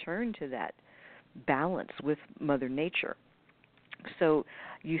and return to that balance with Mother Nature. So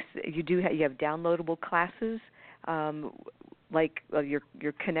you have downloadable classes, you're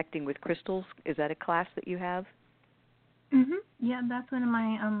connecting with crystals. Is that a class that you have? Mhm. Yeah, that's one of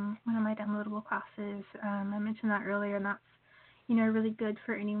my downloadable classes. I mentioned that earlier, and that's really good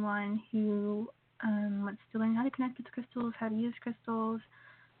for anyone who wants to learn how to connect with crystals, how to use crystals.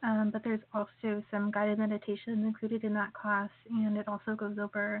 But there's also some guided meditation included in that class, and it also goes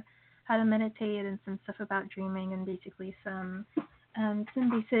over how to meditate and some stuff about dreaming and basically some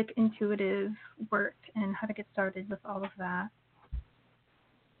basic intuitive work and how to get started with all of that.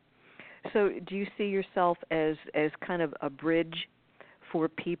 So do you see yourself as kind of a bridge for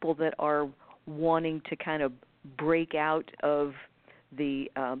people that are wanting to kind of break out of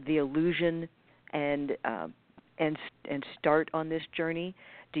the illusion and start on this journey?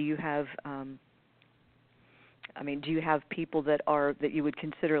 Do you have do you have people that you would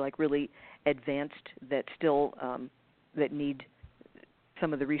consider like really advanced that still that need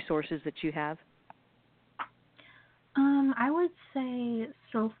some of the resources that you have? I would say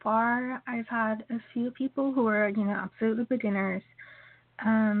so far I've had a few people who are, absolutely beginners.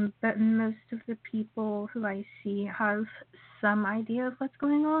 But most of the people who I see have some idea of what's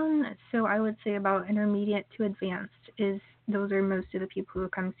going on. So I would say about intermediate to advanced those are most of the people who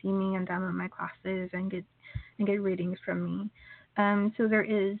come see me and download my classes and get readings from me. So there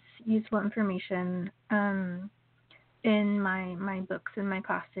is useful information in my books and my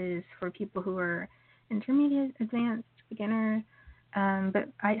classes for people who are intermediate, advanced, beginner. But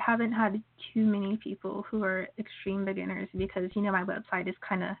I haven't had too many people who are extreme beginners because my website is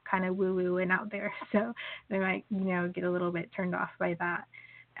kind of woo woo and out there, so they might get a little bit turned off by that.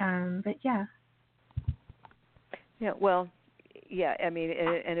 But yeah. Yeah. Well, yeah. I mean,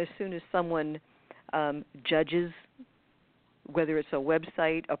 and as soon as someone judges, whether it's a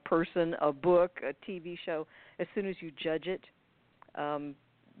website, a person, a book, a TV show, as soon as you judge it,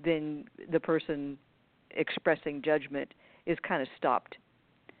 then the person expressing judgment is kind of stopped.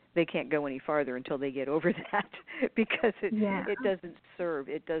 They can't go any farther until they get over that because it doesn't serve.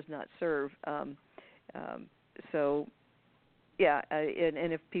 It does not serve. So, yeah,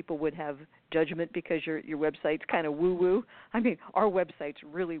 and if people would have judgment because your website's kind of woo-woo, I mean, our website's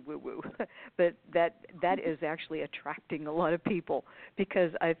really woo-woo, but that is actually attracting a lot of people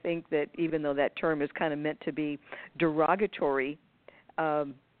because I think that even though that term is kind of meant to be derogatory,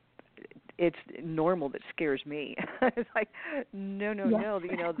 it's normal that scares me. It's like, no.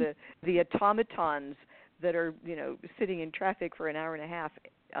 The automatons that are, sitting in traffic for an hour and a half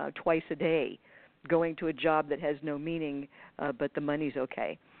twice a day, going to a job that has no meaning, but the money's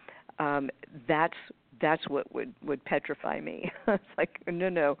okay. That's what would petrify me. It's like,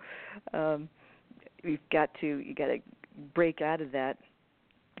 no. You got to break out of that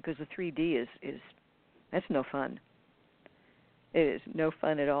because the 3D is that's no fun. It is no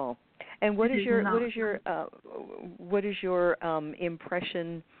fun at all. And what is your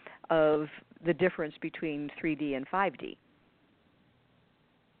impression of the difference between 3D and 5D?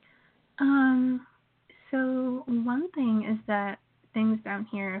 So one thing is that things down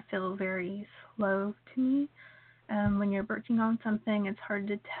here feel very slow to me. When you're working on something, it's hard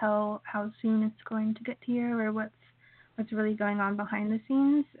to tell how soon it's going to get to you or what's really going on behind the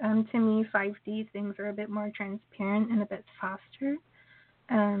scenes. To me, 5D things are a bit more transparent and a bit faster.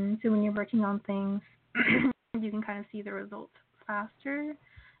 So when you're working on things, you can kind of see the results faster.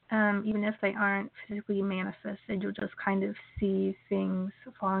 Even if they aren't physically manifested, you'll just kind of see things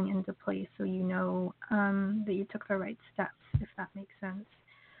falling into place so that you took the right steps, if that makes sense.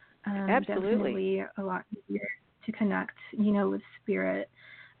 Absolutely. Definitely a lot easier to connect, with spirit,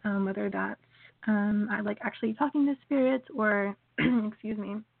 whether that's I like actually talking to spirits or, excuse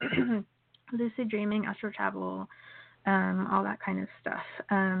me, lucid dreaming, astral travel, all that kind of stuff.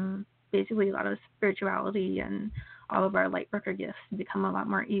 Basically, a lot of spirituality and all of our light worker gifts become a lot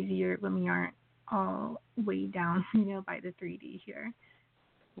more easier when we aren't all weighed down, by the 3D here.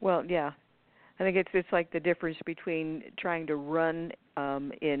 Well, yeah. I think it's like the difference between trying to run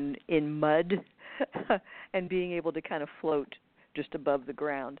in mud and being able to kind of float just above the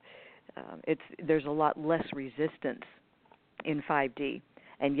ground. There's a lot less resistance in 5D.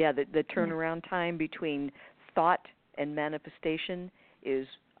 And yeah, the turnaround time between thought and manifestation is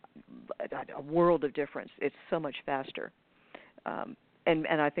a world of difference. It's so much faster. And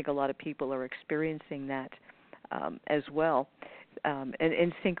I think a lot of people are experiencing that as well.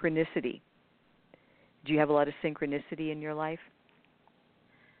 And synchronicity. Do you have a lot of synchronicity in your life?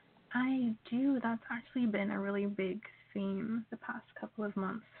 I do. That's actually been a really big theme the past couple of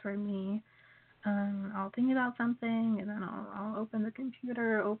months for me. I'll think about something, and then I'll open the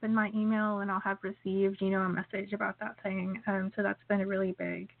computer, open my email, and I'll have received, a message about that thing. So that's been a really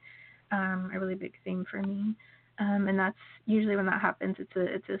big thing for me. And that's usually when that happens,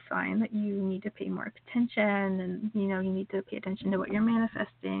 it's a sign that you need to pay more attention, and you need to pay attention to what you're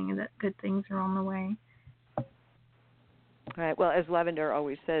manifesting, and that good things are on the way. All right. Well, as Lavender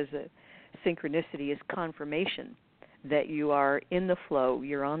always says, synchronicity is confirmation that you are in the flow,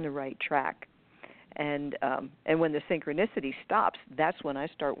 you're on the right track. And when the synchronicity stops, that's when I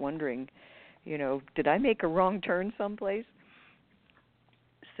start wondering, did I make a wrong turn someplace?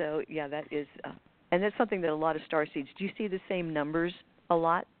 So, yeah, that is, and that's something that a lot of starseeds, do you see the same numbers a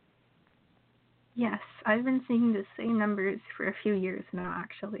lot? Yes, I've been seeing the same numbers for a few years now,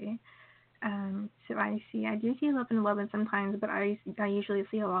 actually. So I do see 1111 sometimes, but I usually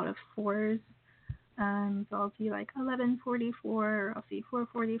see a lot of 4s. So I'll see like 1144, I'll see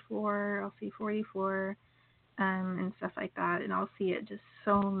 444, I'll see 44, and stuff like that. And I'll see it just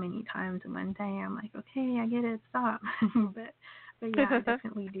so many times in one day. I'm like, okay, I get it, stop. but yeah, I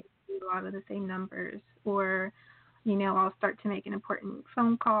definitely do see a lot of the same numbers. Or, I'll start to make an important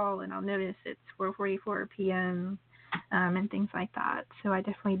phone call, and I'll notice it's 4:44 p.m. And things like that. So I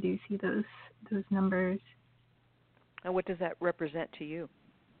definitely do see those numbers. And what does that represent to you?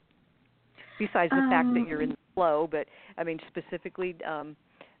 Besides the fact that you're in the flow, but I mean specifically,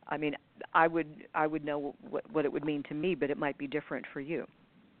 I would know what it would mean to me, but it might be different for you.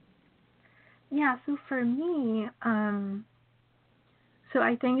 Yeah, so for me, so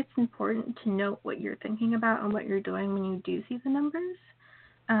I think it's important to note what you're thinking about and what you're doing when you do see the numbers.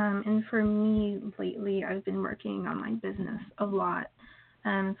 And for me, lately, I've been working on my business a lot.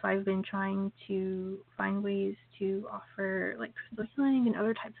 So I've been trying to find ways to offer like crystal healing and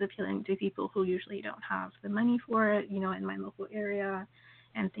other types of healing to people who usually don't have the money for it, in my local area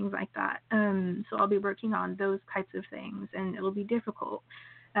and things like that. So I'll be working on those types of things, and it'll be difficult.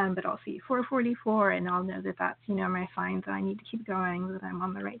 But I'll see 444, and I'll know that that's, my signs that I need to keep going, that I'm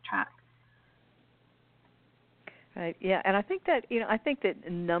on the right track. Right. Yeah, and I think that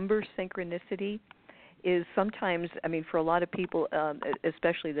number synchronicity is sometimes, for a lot of people,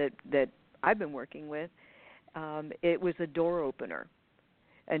 especially that I've been working with, it was a door opener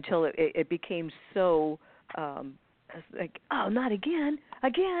until it became so like, oh, not again,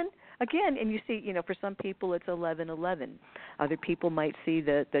 and you see, for some people it's 1111. Other people might see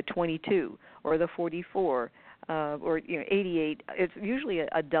the 22 or the 44 or 88. It's usually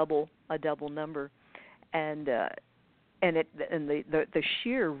a double number, and the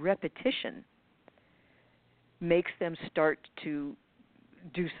sheer repetition makes them start to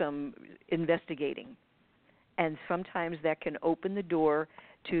do some investigating. And sometimes that can open the door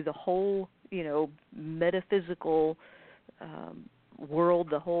to the whole, metaphysical world,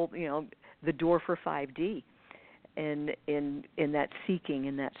 the whole, the door for 5D, and in that seeking,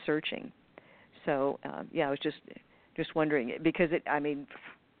 in that searching. So, I was just wondering, because I don't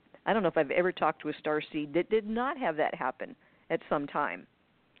know if I've ever talked to a starseed that did not have that happen at some time.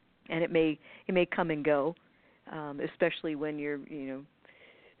 And it may come and go. Especially when you're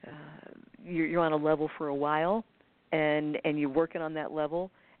on a level for a while, and you're working on that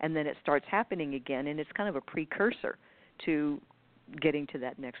level, and then it starts happening again, and it's kind of a precursor to getting to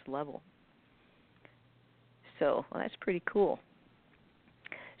that next level. So that's pretty cool.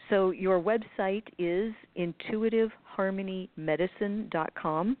 So your website is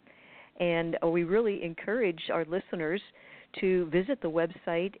intuitiveharmonymedicine.com, and we really encourage our listeners to visit the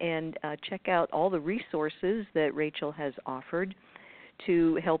website and check out all the resources that Rachel has offered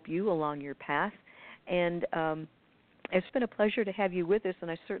to help you along your path. And it's been a pleasure to have you with us,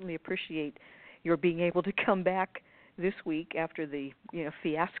 and I certainly appreciate your being able to come back this week after the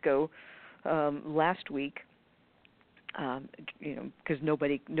fiasco last week. Because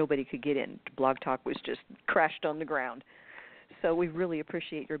nobody could get in. Blog Talk was just crashed on the ground. So we really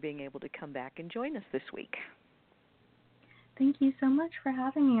appreciate your being able to come back and join us this week. Thank you so much for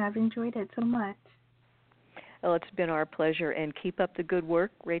having me. I've enjoyed it so much. Well, it's been our pleasure, and keep up the good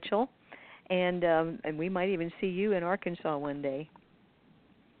work, Rachel. And we might even see you in Arkansas one day.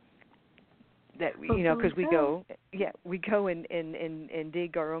 That because we go and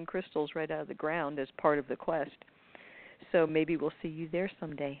dig our own crystals right out of the ground as part of the quest. So maybe we'll see you there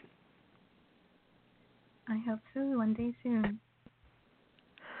someday. I hope so, one day soon.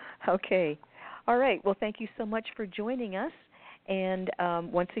 Okay. All right. Well, thank you so much for joining us. And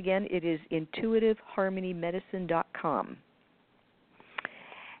once again, it is intuitiveharmonymedicine.com.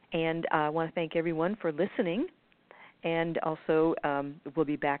 And I want to thank everyone for listening. And also, we'll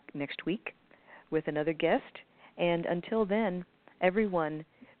be back next week with another guest. And until then, everyone,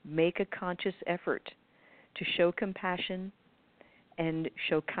 make a conscious effort to show compassion and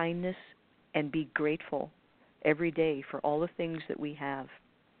show kindness and be grateful every day for all the things that we have,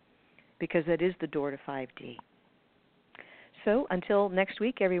 because that is the door to 5D. So until next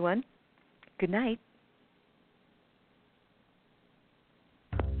week, everyone, good night.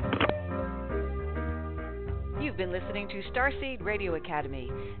 You've been listening to Starseed Radio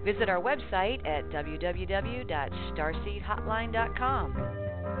Academy. Visit our website at www.starseedhotline.com.